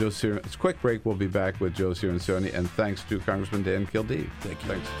 Joe Cirincione, it's a quick break. We'll be back with Joe Cirincione, and thanks to Congressman Dan Kildee. Thank you.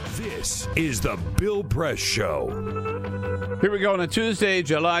 Thanks. This is the Bill Press Show. Here we go on a Tuesday,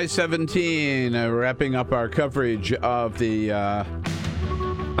 July 17, wrapping up our coverage of the, I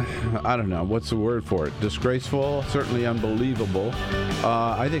don't know, what's the word for it? Disgraceful, certainly unbelievable,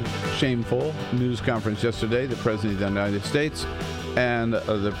 I think shameful news conference yesterday, the President of the United States and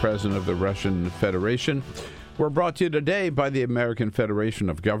the President of the Russian Federation. We're brought to you today by the American Federation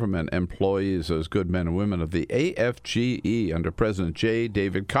of Government Employees, those good men and women of the AFGE under President J.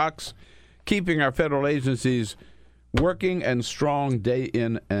 David Cox, keeping our federal agencies working and strong day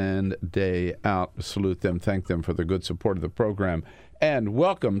in and day out. Salute them, thank them for the good support of the program. And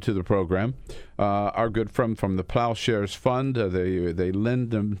welcome to the program, our good friend from the Ploughshares Fund. They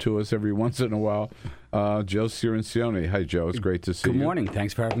lend them to us every once in a while. Joe Cirincione. Hi, Joe. It's great to see you. Good morning.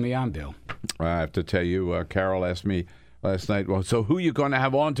 Thanks for having me on, Bill. I have to tell you, Carol asked me last night, well, so who are you going to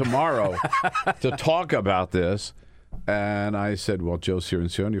have on tomorrow to talk about this? And I said, well, Joe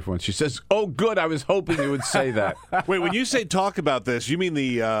Cirincione for once. She says, oh, good, I was hoping you would say that. Wait, when you say talk about this, you mean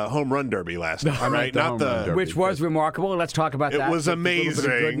the home run derby last night, right? Not the which was remarkable. Let's talk about that. It was amazing.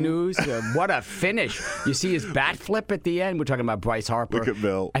 Good news. What a finish. You see his bat flip at the end. We're talking about Bryce Harper. Look at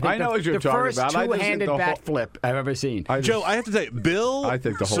Bill. I know what you're talking about. The first two-handed bat flip I've ever seen. Joe, I have to say, Bill. I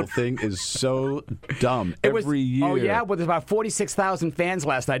think the whole thing is so dumb every year. Oh, yeah? Well, there's about 46,000 fans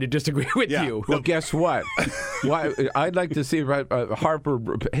last night who disagree with you. Well, guess what? Why? I'd like to see Harper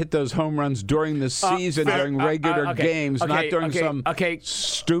hit those home runs during the season, during regular games, not during some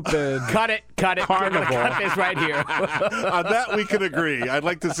stupid Cut it. carnival. Cut this right here. On that, we can agree. I'd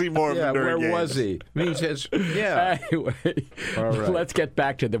like to see more of him during games. Where was he? Anyway, all right. Let's get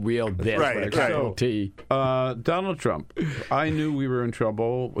back to the real this. Right. Donald Trump. I knew we were in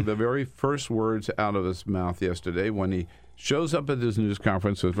trouble with the very first words out of his mouth yesterday when he shows up at this news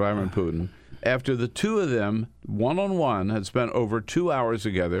conference with Vladimir Putin after the two of them, one-on-one, had spent over 2 hours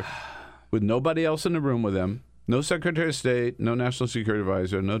together with nobody else in the room with them. No Secretary of State, no National Security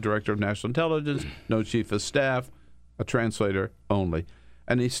Advisor, no Director of National Intelligence, no Chief of Staff, a translator only.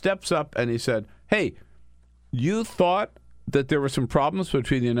 And he steps up and he said, hey, you thought that there were some problems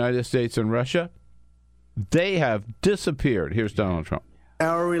between the United States and Russia? They have disappeared. Here's Donald Trump.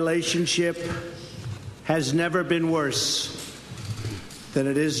 Our relationship has never been worse than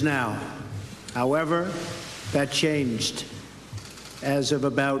it is now. However, that changed as of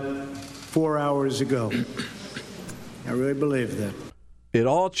about 4 hours ago. I really believe that. It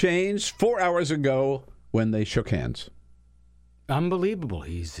all changed 4 hours ago when they shook hands. Unbelievable.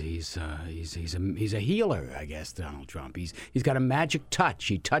 He's a healer, I guess, Donald Trump. He's got a magic touch.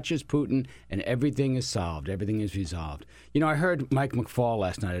 He touches Putin, and everything is solved. Everything is resolved. I heard Mike McFaul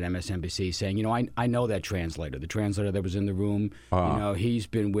last night at MSNBC saying, I know that translator, the translator that was in the room. He's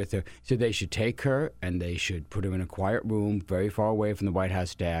been with her. So they should take her and they should put her in a quiet room, very far away from the White House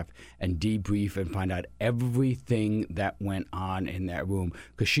staff, and debrief and find out everything that went on in that room,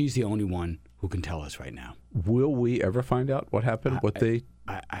 because she's the only one who can tell us right now. Will we ever find out what happened, what they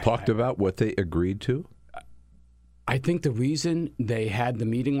talked about, what they agreed to? I think the reason they had the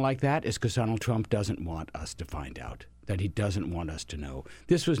meeting like that is because Donald Trump doesn't want us to find out, that he doesn't want us to know.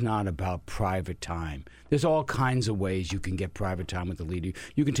 This was not about private time. There's all kinds of ways you can get private time with the leader.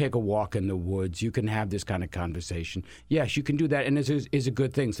 You can take a walk in the woods. You can have this kind of conversation. Yes, you can do that, and it is a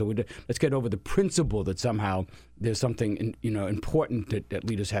good thing. So let's get over the principle that somehow there's something important that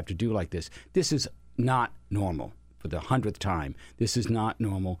leaders have to do like this. This is not normal. For the 100th time, this is not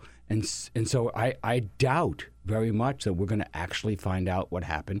normal. And so I doubt very much that we're going to actually find out what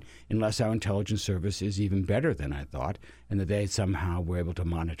happened unless our intelligence service is even better than I thought, and that they somehow were able to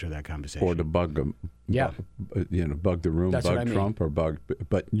monitor that conversation. Or to bug them. Bug the room, That's bug Trump, or bug.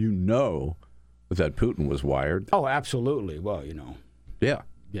 But that Putin was wired. Oh, absolutely. Well, Yeah.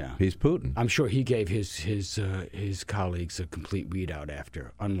 Yeah. He's Putin. I'm sure he gave his colleagues a complete readout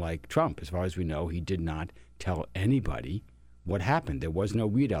after. Unlike Trump, as far as we know, he did not tell anybody what happened. There was no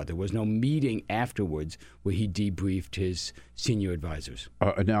readout. There was no meeting afterwards where he debriefed his senior advisors.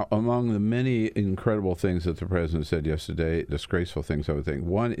 Now, among the many incredible things that the president said yesterday, disgraceful things, I would think,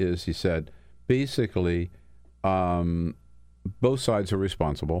 one is he said, basically, both sides are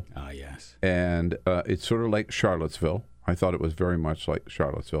responsible. Yes. And it's sort of like Charlottesville. I thought it was very much like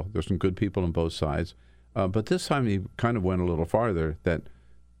Charlottesville. There's some good people on both sides. But this time he kind of went a little farther that,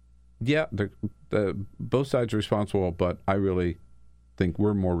 both sides are responsible, but I really think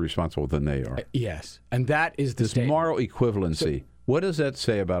we're more responsible than they are. Yes. And that is the this moral equivalency. So, what does that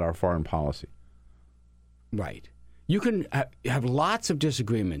say about our foreign policy? Right. You can have lots of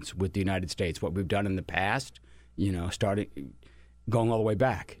disagreements with the United States, what we've done in the past, going all the way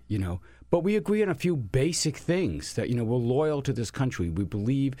back, But we agree on a few basic things that, we're loyal to this country. We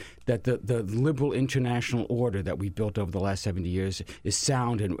believe that the liberal international order that we built over the last 70 years is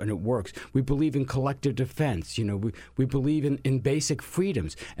sound and it works. We believe in collective defense. We believe in basic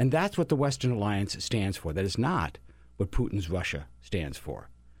freedoms. And that's what the Western Alliance stands for. That is not what Putin's Russia stands for.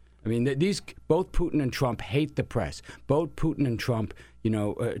 I mean, both Putin and Trump hate the press. Both Putin and Trump,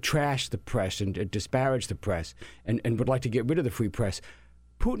 trash the press and disparage the press and would like to get rid of the free press.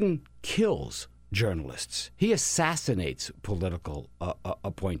 Putin kills journalists. He assassinates political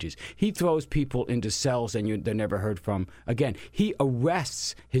appointees. He throws people into cells and they're never heard from again. He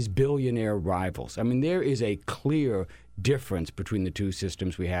arrests his billionaire rivals. I mean, there is a clear difference between the two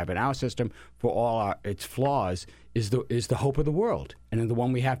systems we have. And our system, for all its flaws, is the hope of the world and the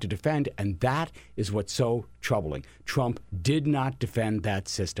one we have to defend. And that is what's so troubling. Trump did not defend that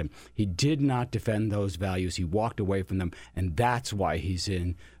system. He did not defend those values. He walked away from them. And that's why he's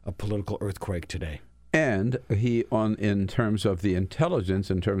in a political earthquake today. And in terms of the intelligence,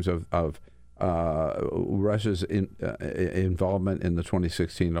 in terms of Russia's involvement in the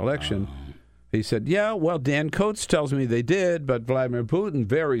 2016 election, he said, Dan Coates tells me they did, but Vladimir Putin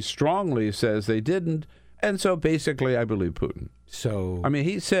very strongly says they didn't. And so basically I believe Putin. So,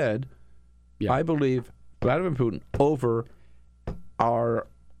 he said, I believe Vladimir Putin over our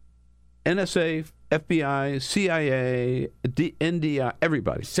NSA FBI, CIA, NDI,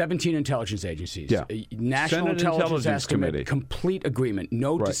 everybody. 17 intelligence agencies. Yeah. National Senate Intelligence Estimate, Committee. complete agreement,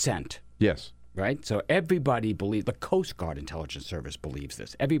 no dissent. Yes. Right? So everybody believes, the Coast Guard Intelligence Service believes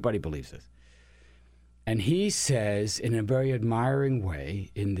this. Everybody believes this. And he says, in a very admiring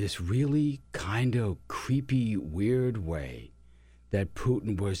way, in this really kind of creepy, weird way, that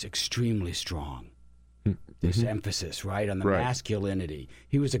Putin was extremely strong. This emphasis, right, on the masculinity.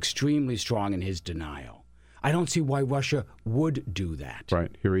 He was extremely strong in his denial. I don't see why Russia would do that.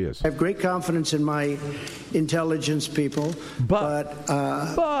 Right, here he is. I have great confidence in my intelligence people, but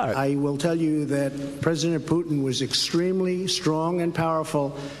I will tell you that President Putin was extremely strong and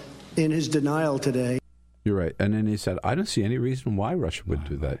powerful in his denial today. You're right. And then he said, I don't see any reason why Russia would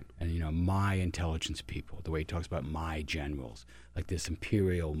do that. And, my intelligence people, the way he talks about my generals, like this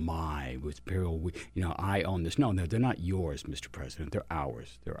imperial with imperial, I own this. No, they're not yours, Mr. President. They're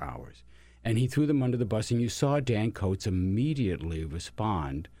ours. They're ours. And he threw them under the bus, and you saw Dan Coates immediately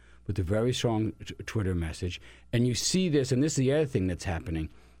respond with a very strong Twitter message. And you see this, and this is the other thing that's happening,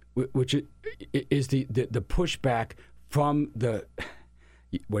 which is the pushback from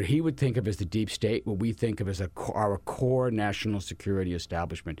what he would think of as the deep state, what we think of as our core national security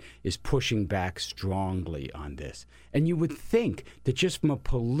establishment, is pushing back strongly on this. And you would think that just from a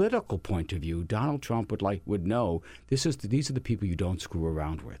political point of view, Donald Trump would know these are the people you don't screw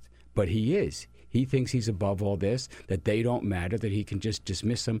around with. But he is. He thinks he's above all this, that they don't matter, that he can just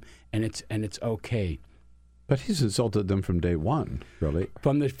dismiss them, and it's okay. But he's insulted them from day one, really.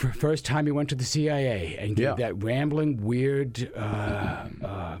 From the first time he went to the CIA and gave that rambling, weird,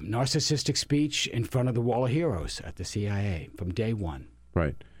 narcissistic speech in front of the Wall of Heroes at the CIA from day one.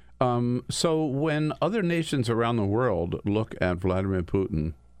 Right. So when other nations around the world look at Vladimir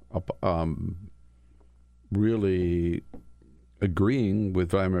Putin really agreeing with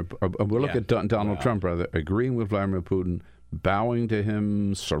Vladimir, we'll look at Donald Trump, rather, agreeing with Vladimir Putin, bowing to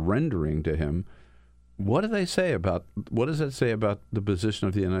him, surrendering to him, what does that say about the position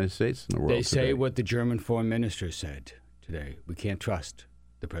of the United States in the world They say today? what the German foreign minister said today. We can't trust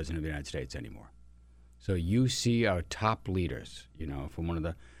the president of the United States anymore. So you see our top leaders, from one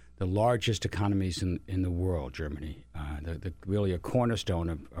of the largest economies in the world, Germany, really a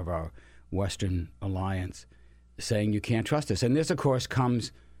cornerstone of our Western alliance, saying you can't trust us. And this, of course,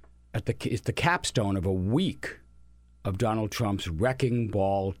 comes it's the capstone of a week of Donald Trump's wrecking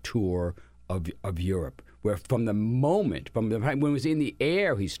ball tour of Europe, where from the time when it was in the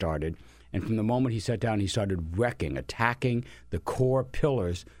air he started, and from the moment he sat down, he started attacking the core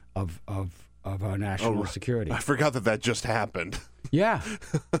pillars of our national security. I forgot that just happened. Yeah,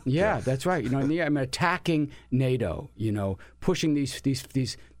 that's right. Attacking NATO. Pushing these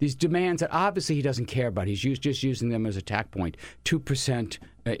demands that obviously he doesn't care about. He's just using them as attack point. 2%.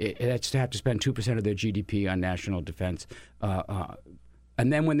 That's to have to spend 2% of their GDP on national defense.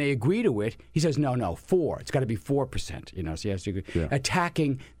 And then when they agree to it, he says, no, 4. It's got to be 4%. So he has to agree.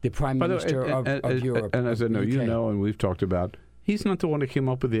 Attacking the Prime Minister of Europe. And as I know, and we've talked about, he's not the one who came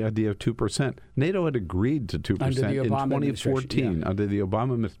up with the idea of 2%. NATO had agreed to 2% in 2014 under the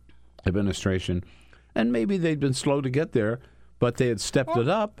Obama administration. And maybe they'd been slow to get there, but they had stepped it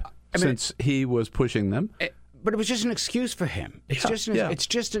up since he was pushing them. But it was just an excuse for him. It's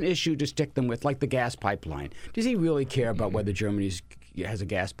just an issue to stick them with, like the gas pipeline. Does he really care about whether Germany has a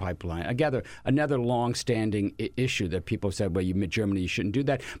gas pipeline? Another long-standing issue that people have said, well, Germany, you shouldn't do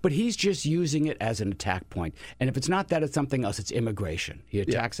that. But he's just using it as an attack point. And if it's not that, it's something else. It's immigration. He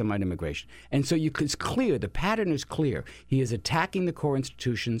attacks them on immigration. And so it's clear. The pattern is clear. He is attacking the core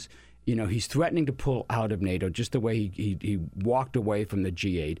institutions. He's threatening to pull out of NATO, just the way he walked away from the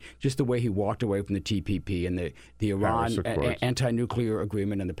G8, just the way he walked away from the TPP and the Iran anti-nuclear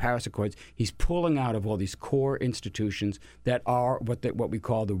agreement and the Paris Accords. He's pulling out of all these core institutions that are what we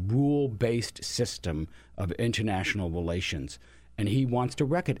call the rule-based system of international relations. And he wants to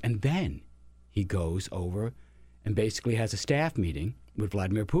wreck it. And then he goes over and basically has a staff meeting with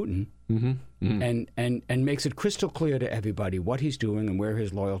Vladimir Putin and makes it crystal clear to everybody what he's doing and where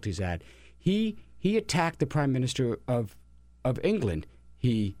his loyalty's at. He attacked the Prime Minister of England.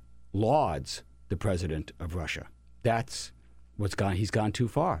 He lauds the President of Russia. That's what's gone. He's gone too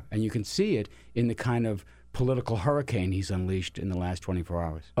far. And you can see it in the kind of political hurricane he's unleashed in the last 24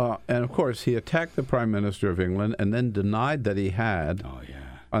 hours. And, of course, he attacked the Prime Minister of England and then denied that he had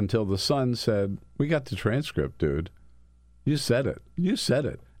until the Sun said, we got the transcript, dude. You said it.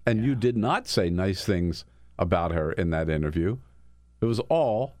 And you did not say nice things about her in that interview. It was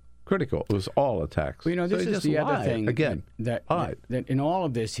all critical. It was all attacks. Well, this is the other thing. Again, that in all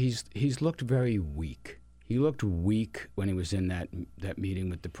of this, he's looked very weak. He looked weak when he was in that meeting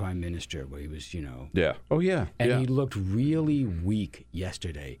with the prime minister, where he was, Yeah. Oh, yeah. And he looked really weak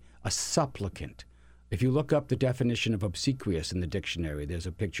yesterday. A supplicant. If you look up the definition of obsequious in the dictionary, there's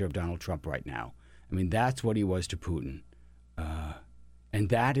a picture of Donald Trump right now. I mean, that's what he was to Putin. And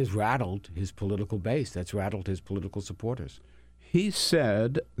that has rattled his political base. That's rattled his political supporters. He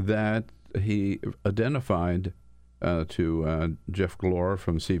said that he identified to Jeff Glor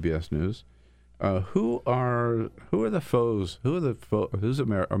from CBS News who are the foes? Who's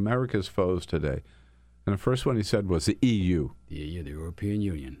America's foes today? And the first one he said was the EU. The EU, the European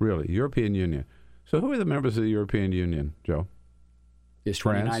Union. Really, European Union. So who are the members of the European Union, Joe? There's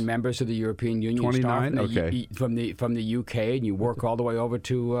 29 members of the European Union. 29, okay. From the UK, and you work all the way over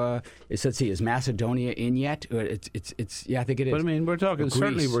to. Let's see, is Macedonia in yet? It's yeah, I think it is. But I mean, we're talking.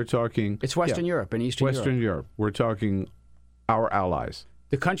 Certainly, we're talking. It's Western Europe and Eastern Europe. Western Europe. We're talking our allies.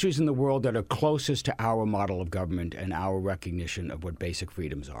 The countries in the world that are closest to our model of government and our recognition of what basic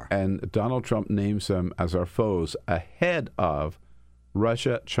freedoms are. And Donald Trump names them as our foes ahead of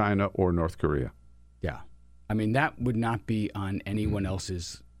Russia, China, or North Korea. Yeah. I mean, that would not be on anyone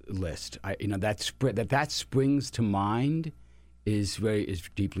else's list. That springs to mind is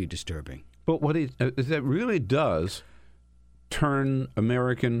deeply disturbing. But what that really does turn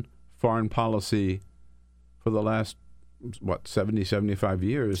American foreign policy for the last 70, 75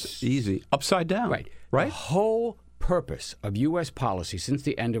 years easy upside down. Right. The whole purpose of U.S. policy since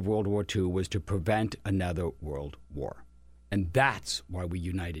the end of World War II was to prevent another world war. And that's why we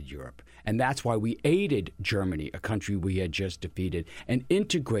united Europe. And that's why we aided Germany, a country we had just defeated, and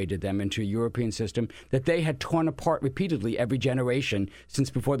integrated them into a European system that they had torn apart repeatedly every generation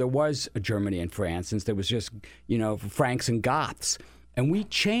since before there was a Germany and France, since there was just, Franks and Goths. And we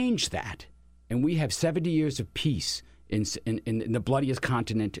changed that. And we have 70 years of peace in the bloodiest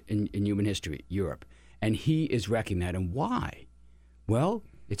continent in human history, Europe. And he is wrecking that. And why? Well,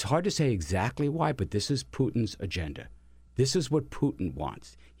 it's hard to say exactly why, but this is Putin's agenda. This is what Putin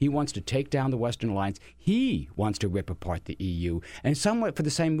wants. He wants to take down the Western alliance. He wants to rip apart the EU. And somewhat for the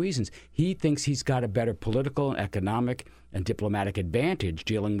same reasons. He thinks he's got a better political and economic and diplomatic advantage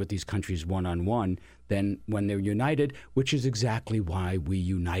dealing with these countries one-on-one than when they're united, which is exactly why we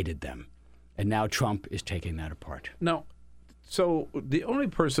united them. And now Trump is taking that apart. Now, so the only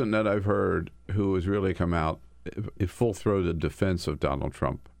person that I've heard who has really come out in full-throated defense of Donald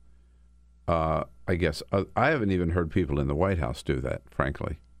Trump, I guess, I haven't even heard people in the White House do that,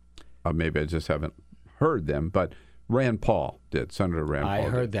 frankly. Maybe I just haven't heard them, but Rand Paul did, Senator Rand Paul. I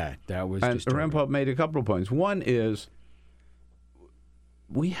heard that. That was and disturbing. Rand Paul made a couple of points. One is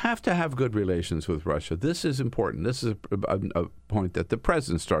we have to have good relations with Russia. This is important. This is a point that the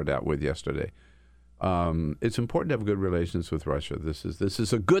president started out with yesterday. It's important to have good relations with Russia. This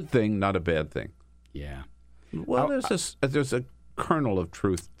is a good thing, not a bad thing. Yeah. Well, there's a kernel of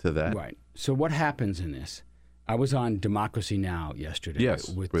truth to that. Right. So what happens in this? I was on Democracy Now! Yesterday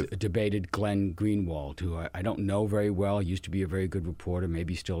with debated Glenn Greenwald, who I don't know very well. Used to be a very good reporter,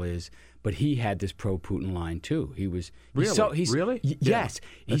 maybe still is, but he had this pro-Putin line too. He was really? Yes.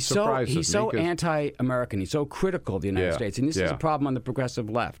 Yeah. He's so anti-American. He's so critical of the United States, and this is a problem on the progressive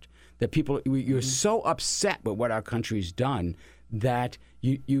left that you're so upset with what our country's done that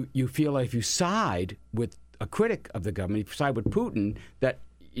you feel like if you side with a critic of the government, if you side with Putin,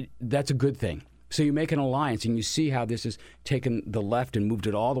 that's a good thing. So you make an alliance, and you see how this has taken the left and moved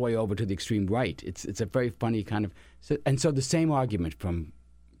it all the way over to the extreme right. It's a very funny kind of, and so the same argument from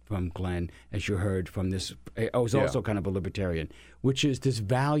Glenn as you heard from this. I was also kind of a libertarian, which is this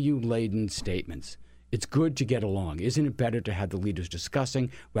value-laden statements. It's good to get along. Isn't it better to have the leaders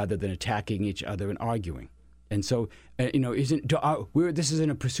discussing rather than attacking each other and arguing? And so, this is in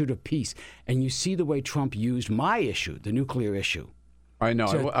a pursuit of peace. And you see the way Trump used my issue, the nuclear issue. I know.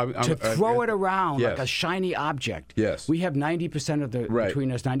 To throw it around like a shiny object. Yes. We have 90%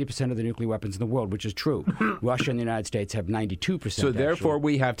 between us, 90% of the nuclear weapons in the world, which is true. Russia and the United States have 92%. So therefore,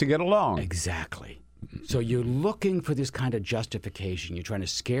 we have to get along. Exactly. So you're looking for this kind of justification. You're trying to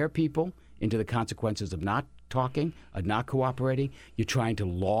scare people into the consequences of not talking, of not cooperating. You're trying to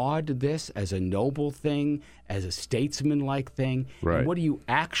laud this as a noble thing, as a statesman-like thing. Right. And what are you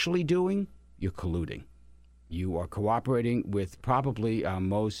actually doing? You're colluding. You are cooperating with probably our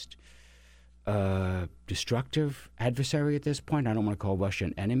most destructive adversary at this point. I don't want to call Russia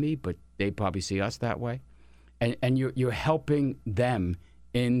an enemy, but they probably see us that way. And you're helping them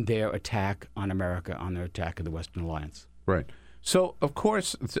in their attack on America, on their attack of the Western alliance. Right. So, of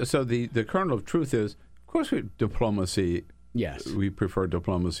course, the kernel of truth is, of course, diplomacy. Yes. We prefer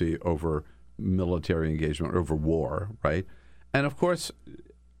diplomacy over military engagement, over war, right? And, of course,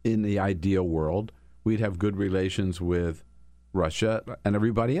 in the ideal world, we'd have good relations with Russia and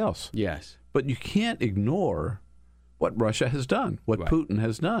everybody else. Yes. But you can't ignore what Russia has done, what Putin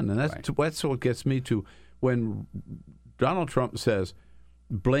has done. And that's what gets me to when Donald Trump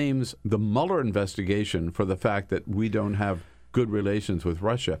blames the Mueller investigation for the fact that we don't have good relations with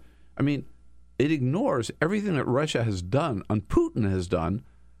Russia. I mean, it ignores everything that Russia has done and Putin has done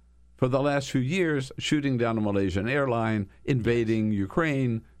for the last few years, shooting down a Malaysian airline, invading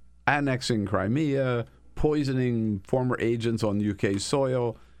Ukraine, annexing Crimea, poisoning former agents on UK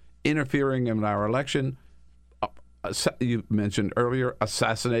soil, interfering in our election. You mentioned earlier,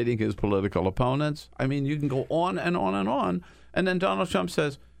 assassinating his political opponents. I mean, you can go on and on and on. And then Donald Trump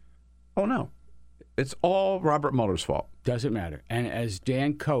says, oh, no, it's all Robert Mueller's fault. Doesn't matter. And as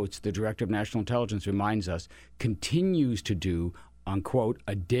Dan Coates, the director of national intelligence, reminds us, continues to do on, quote,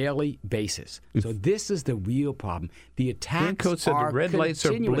 a daily basis. So this is the real problem. The attacks Dan Coates said are the red lights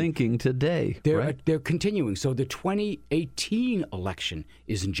are blinking today. They're continuing. So the 2018 election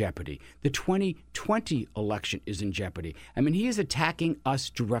is in jeopardy. The 2020 election is in jeopardy. I mean, he is attacking us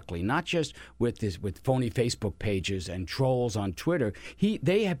directly, not just with phony Facebook pages and trolls on Twitter.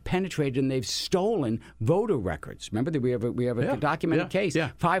 They have penetrated and they've stolen voter records. Remember that we have a documented case.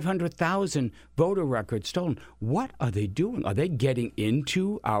 500,000 voter records stolen. What are they doing? Are they getting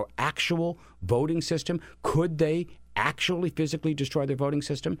into our actual voting system? Could they actually physically destroy their voting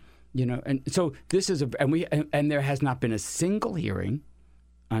system? And so this is and there has not been a single hearing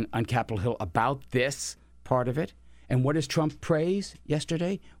on Capitol Hill about this part of it. And what does Trump praise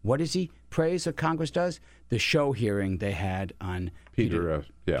yesterday? What does he praise that Congress does? The show hearing they had on Peter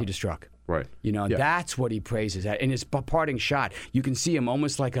Strzok. Right. That's what he praises. In his parting shot, you can see him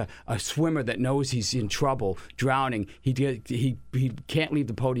almost like a swimmer that knows he's in trouble, drowning. He can't leave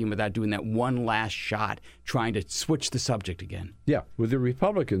the podium without doing that one last shot, trying to switch the subject again. Yeah, with the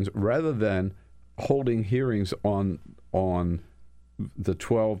Republicans, rather than holding hearings on the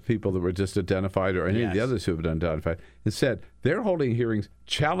 12 people that were just identified or any of the others who have been identified, instead, they're holding hearings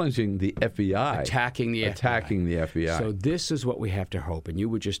challenging the FBI. Attacking the FBI. So this is what we have to hope. And you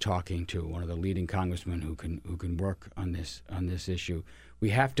were just talking to one of the leading congressmen who can work on this issue.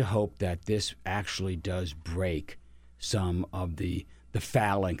 We have to hope that this actually does break some of the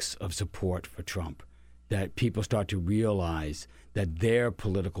phalanx of support for Trump, that people start to realize that their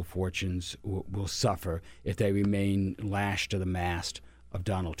political fortunes will suffer if they remain lashed to the mast of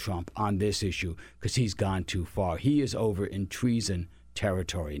Donald Trump on this issue, because he's gone too far. He is over in treason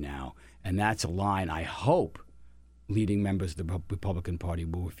territory now, and that's a line I hope leading members of the Republican Party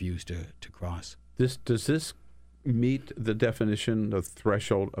will refuse to cross. Does this meet the definition, the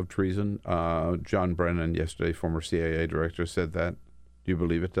threshold of treason? John Brennan yesterday, former CIA director, said that. Do you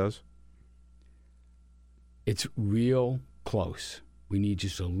believe it does? It's real close. We need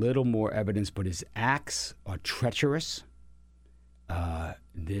just a little more evidence, but his acts are treacherous.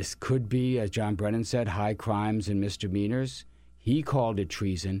 This could be, as John Brennan said, high crimes and misdemeanors. He called it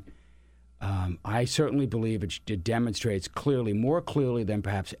treason. I certainly believe it demonstrates clearly, more clearly than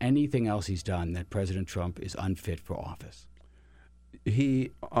perhaps anything else he's done, that President Trump is unfit for office.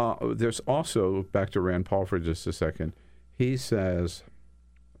 There's also, back to Rand Paul for just a second, he says,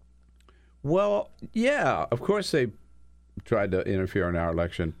 well, yeah, of course they tried to interfere in our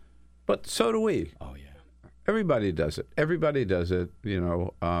election, but so do we. Oh, yeah. Everybody does it. Everybody does it. I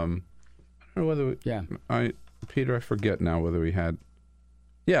don't know whether Peter, I forget now whether we had.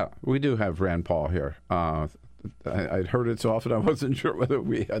 Yeah, we do have Rand Paul here. I'd heard it so often I wasn't sure whether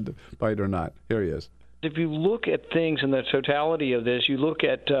we had to bite or not. Here he is. If you look at things in the totality of this, you look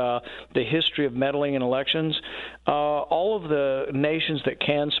at the history of meddling in elections, all of the nations that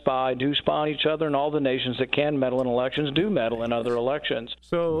can spy do spy on each other, and all the nations that can meddle in elections do meddle in other elections.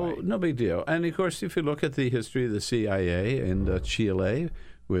 So no big deal. And, of course, if you look at the history of the CIA in Chile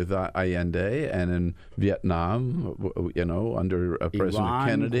with Allende, and in Vietnam, under President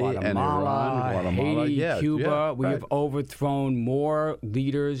Kennedy, Guatemala, and Iran, Guatemala, Haiti, Cuba, we have overthrown more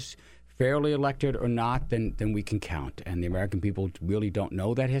leaders, fairly elected or not, than we can count. And the American people really don't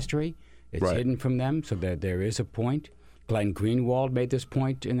know that history. It's hidden from them, so that there is a point. Glenn Greenwald made this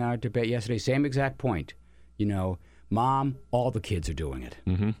point in our debate yesterday, same exact point. Mom, all the kids are doing it.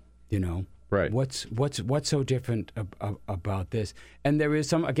 Mm-hmm. Right. What's so different about this? And there's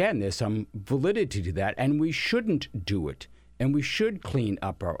some validity to that, and we shouldn't do it, and we should clean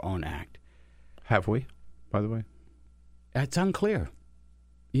up our own act. Have we, by the way? That's unclear.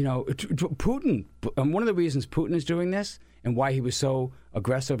 Putin, one of the reasons Putin is doing this and why he was so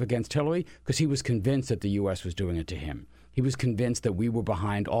aggressive against Hillary, because he was convinced that the U.S. was doing it to him. He was convinced that we were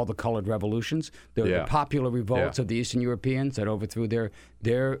behind all the colored revolutions, the popular revolts of the Eastern Europeans that overthrew their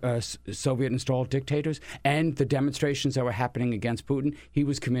Soviet-installed dictators, and the demonstrations that were happening against Putin. He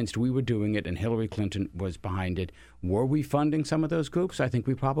was convinced we were doing it, and Hillary Clinton was behind it. Were we funding some of those groups? I think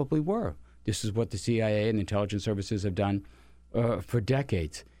we probably were. This is what the CIA and the intelligence services have done for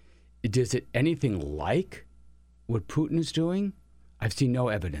decades. Is it anything like what Putin is doing? I've seen no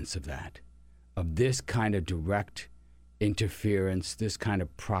evidence of that, of this kind of direct interference, this kind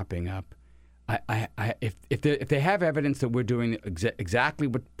of propping up. If they have evidence that we're doing exactly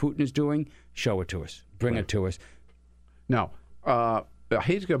what Putin is doing, show it to us. Bring it to us. Now, I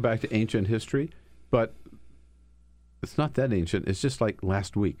hate to go back to ancient history, but it's not that ancient. It's just like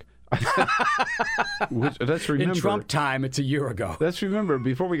last week. Let's remember. In Trump time, it's a year ago. Let's remember,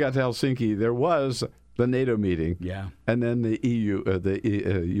 before we got to Helsinki, there was the NATO meeting. Yeah. And then the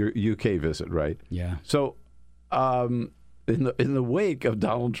UK visit, right? Yeah. So in the wake of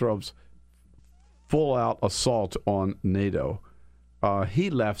Donald Trump's full-out assault on NATO, he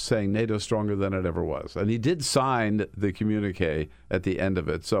left saying NATO's stronger than it ever was. And he did sign the communique at the end of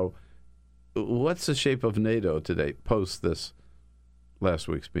it. So what's the shape of NATO today, post this last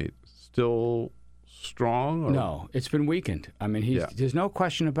week's meet? Still strong? Or? No, it's been weakened. I mean, there's no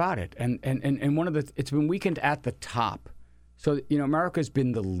question about it. And it's been weakened at the top. So, America's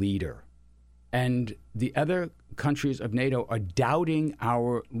been the leader. And the other countries of NATO are doubting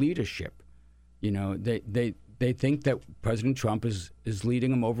our leadership. They think that President Trump is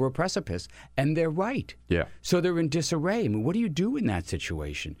leading them over a precipice, and they're right. Yeah. So they're in disarray. I mean, what do you do in that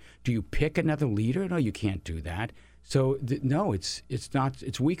situation? Do you pick another leader? No, you can't do that. So no, it's not.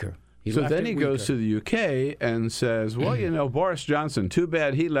 It's weaker. So then he goes to the UK and says, well, Boris Johnson, too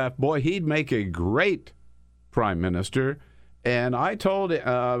bad he left. Boy, he'd make a great prime minister. And I told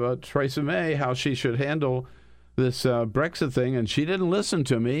Theresa May how she should handle this Brexit thing, and she didn't listen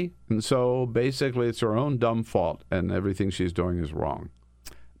to me. And so basically it's her own dumb fault, and everything she's doing is wrong.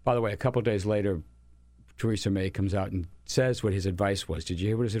 By the way, a couple of days later, Theresa May comes out and says what his advice was. Did you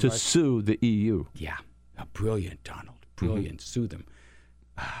hear what his advice was? To sue the EU. Yeah. Brilliant, Donald. Brilliant. Mm-hmm. Sue them.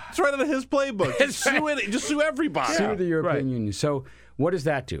 It's right out of his playbook. Just sue everybody. Sue the European Union. So what does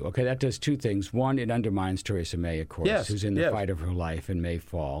that do? Okay, that does two things. One, it undermines Theresa May, of course, who's in the fight of her life and may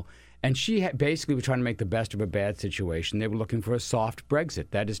fall. And she basically was trying to make the best of a bad situation. They were looking for a soft Brexit.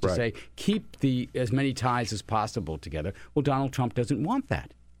 That is to say, keep as many ties as possible together. Well, Donald Trump doesn't want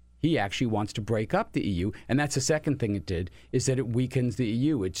that. He actually wants to break up the EU, and that's the second thing it did, is that it weakens the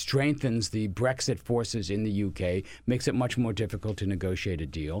EU. It strengthens the Brexit forces in the UK, makes it much more difficult to negotiate a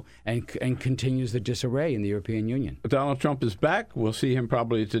deal, and continues the disarray in the European Union. Donald Trump is back. We'll see him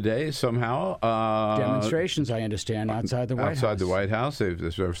probably today somehow. Demonstrations, I understand, outside the White House. Outside the White House. There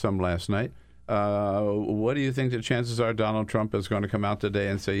were some last night. What do you think the chances are Donald Trump is going to come out today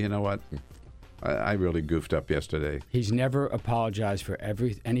and say, you know what? I really goofed up yesterday. He's never apologized for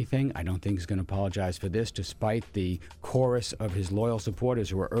anything. I don't think he's going to apologize for this, despite the chorus of his loyal supporters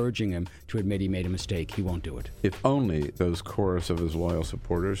who are urging him to admit he made a mistake. He won't do it. If only those chorus of his loyal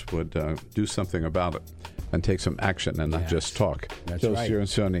supporters would do something about it and take some action and not just talk. That's Joe right.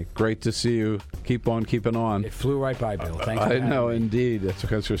 Cirincione, great to see you. Keep on keeping on. It flew right by, Bill. Thank you. I know, indeed. That's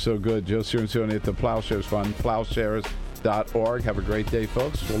because you're so good. Joe Cirincione at the Ploughshares Fund, Ploughshares.org. Have a great day,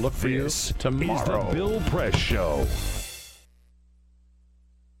 folks. We'll look for you tomorrow. This is the Bill Press Show.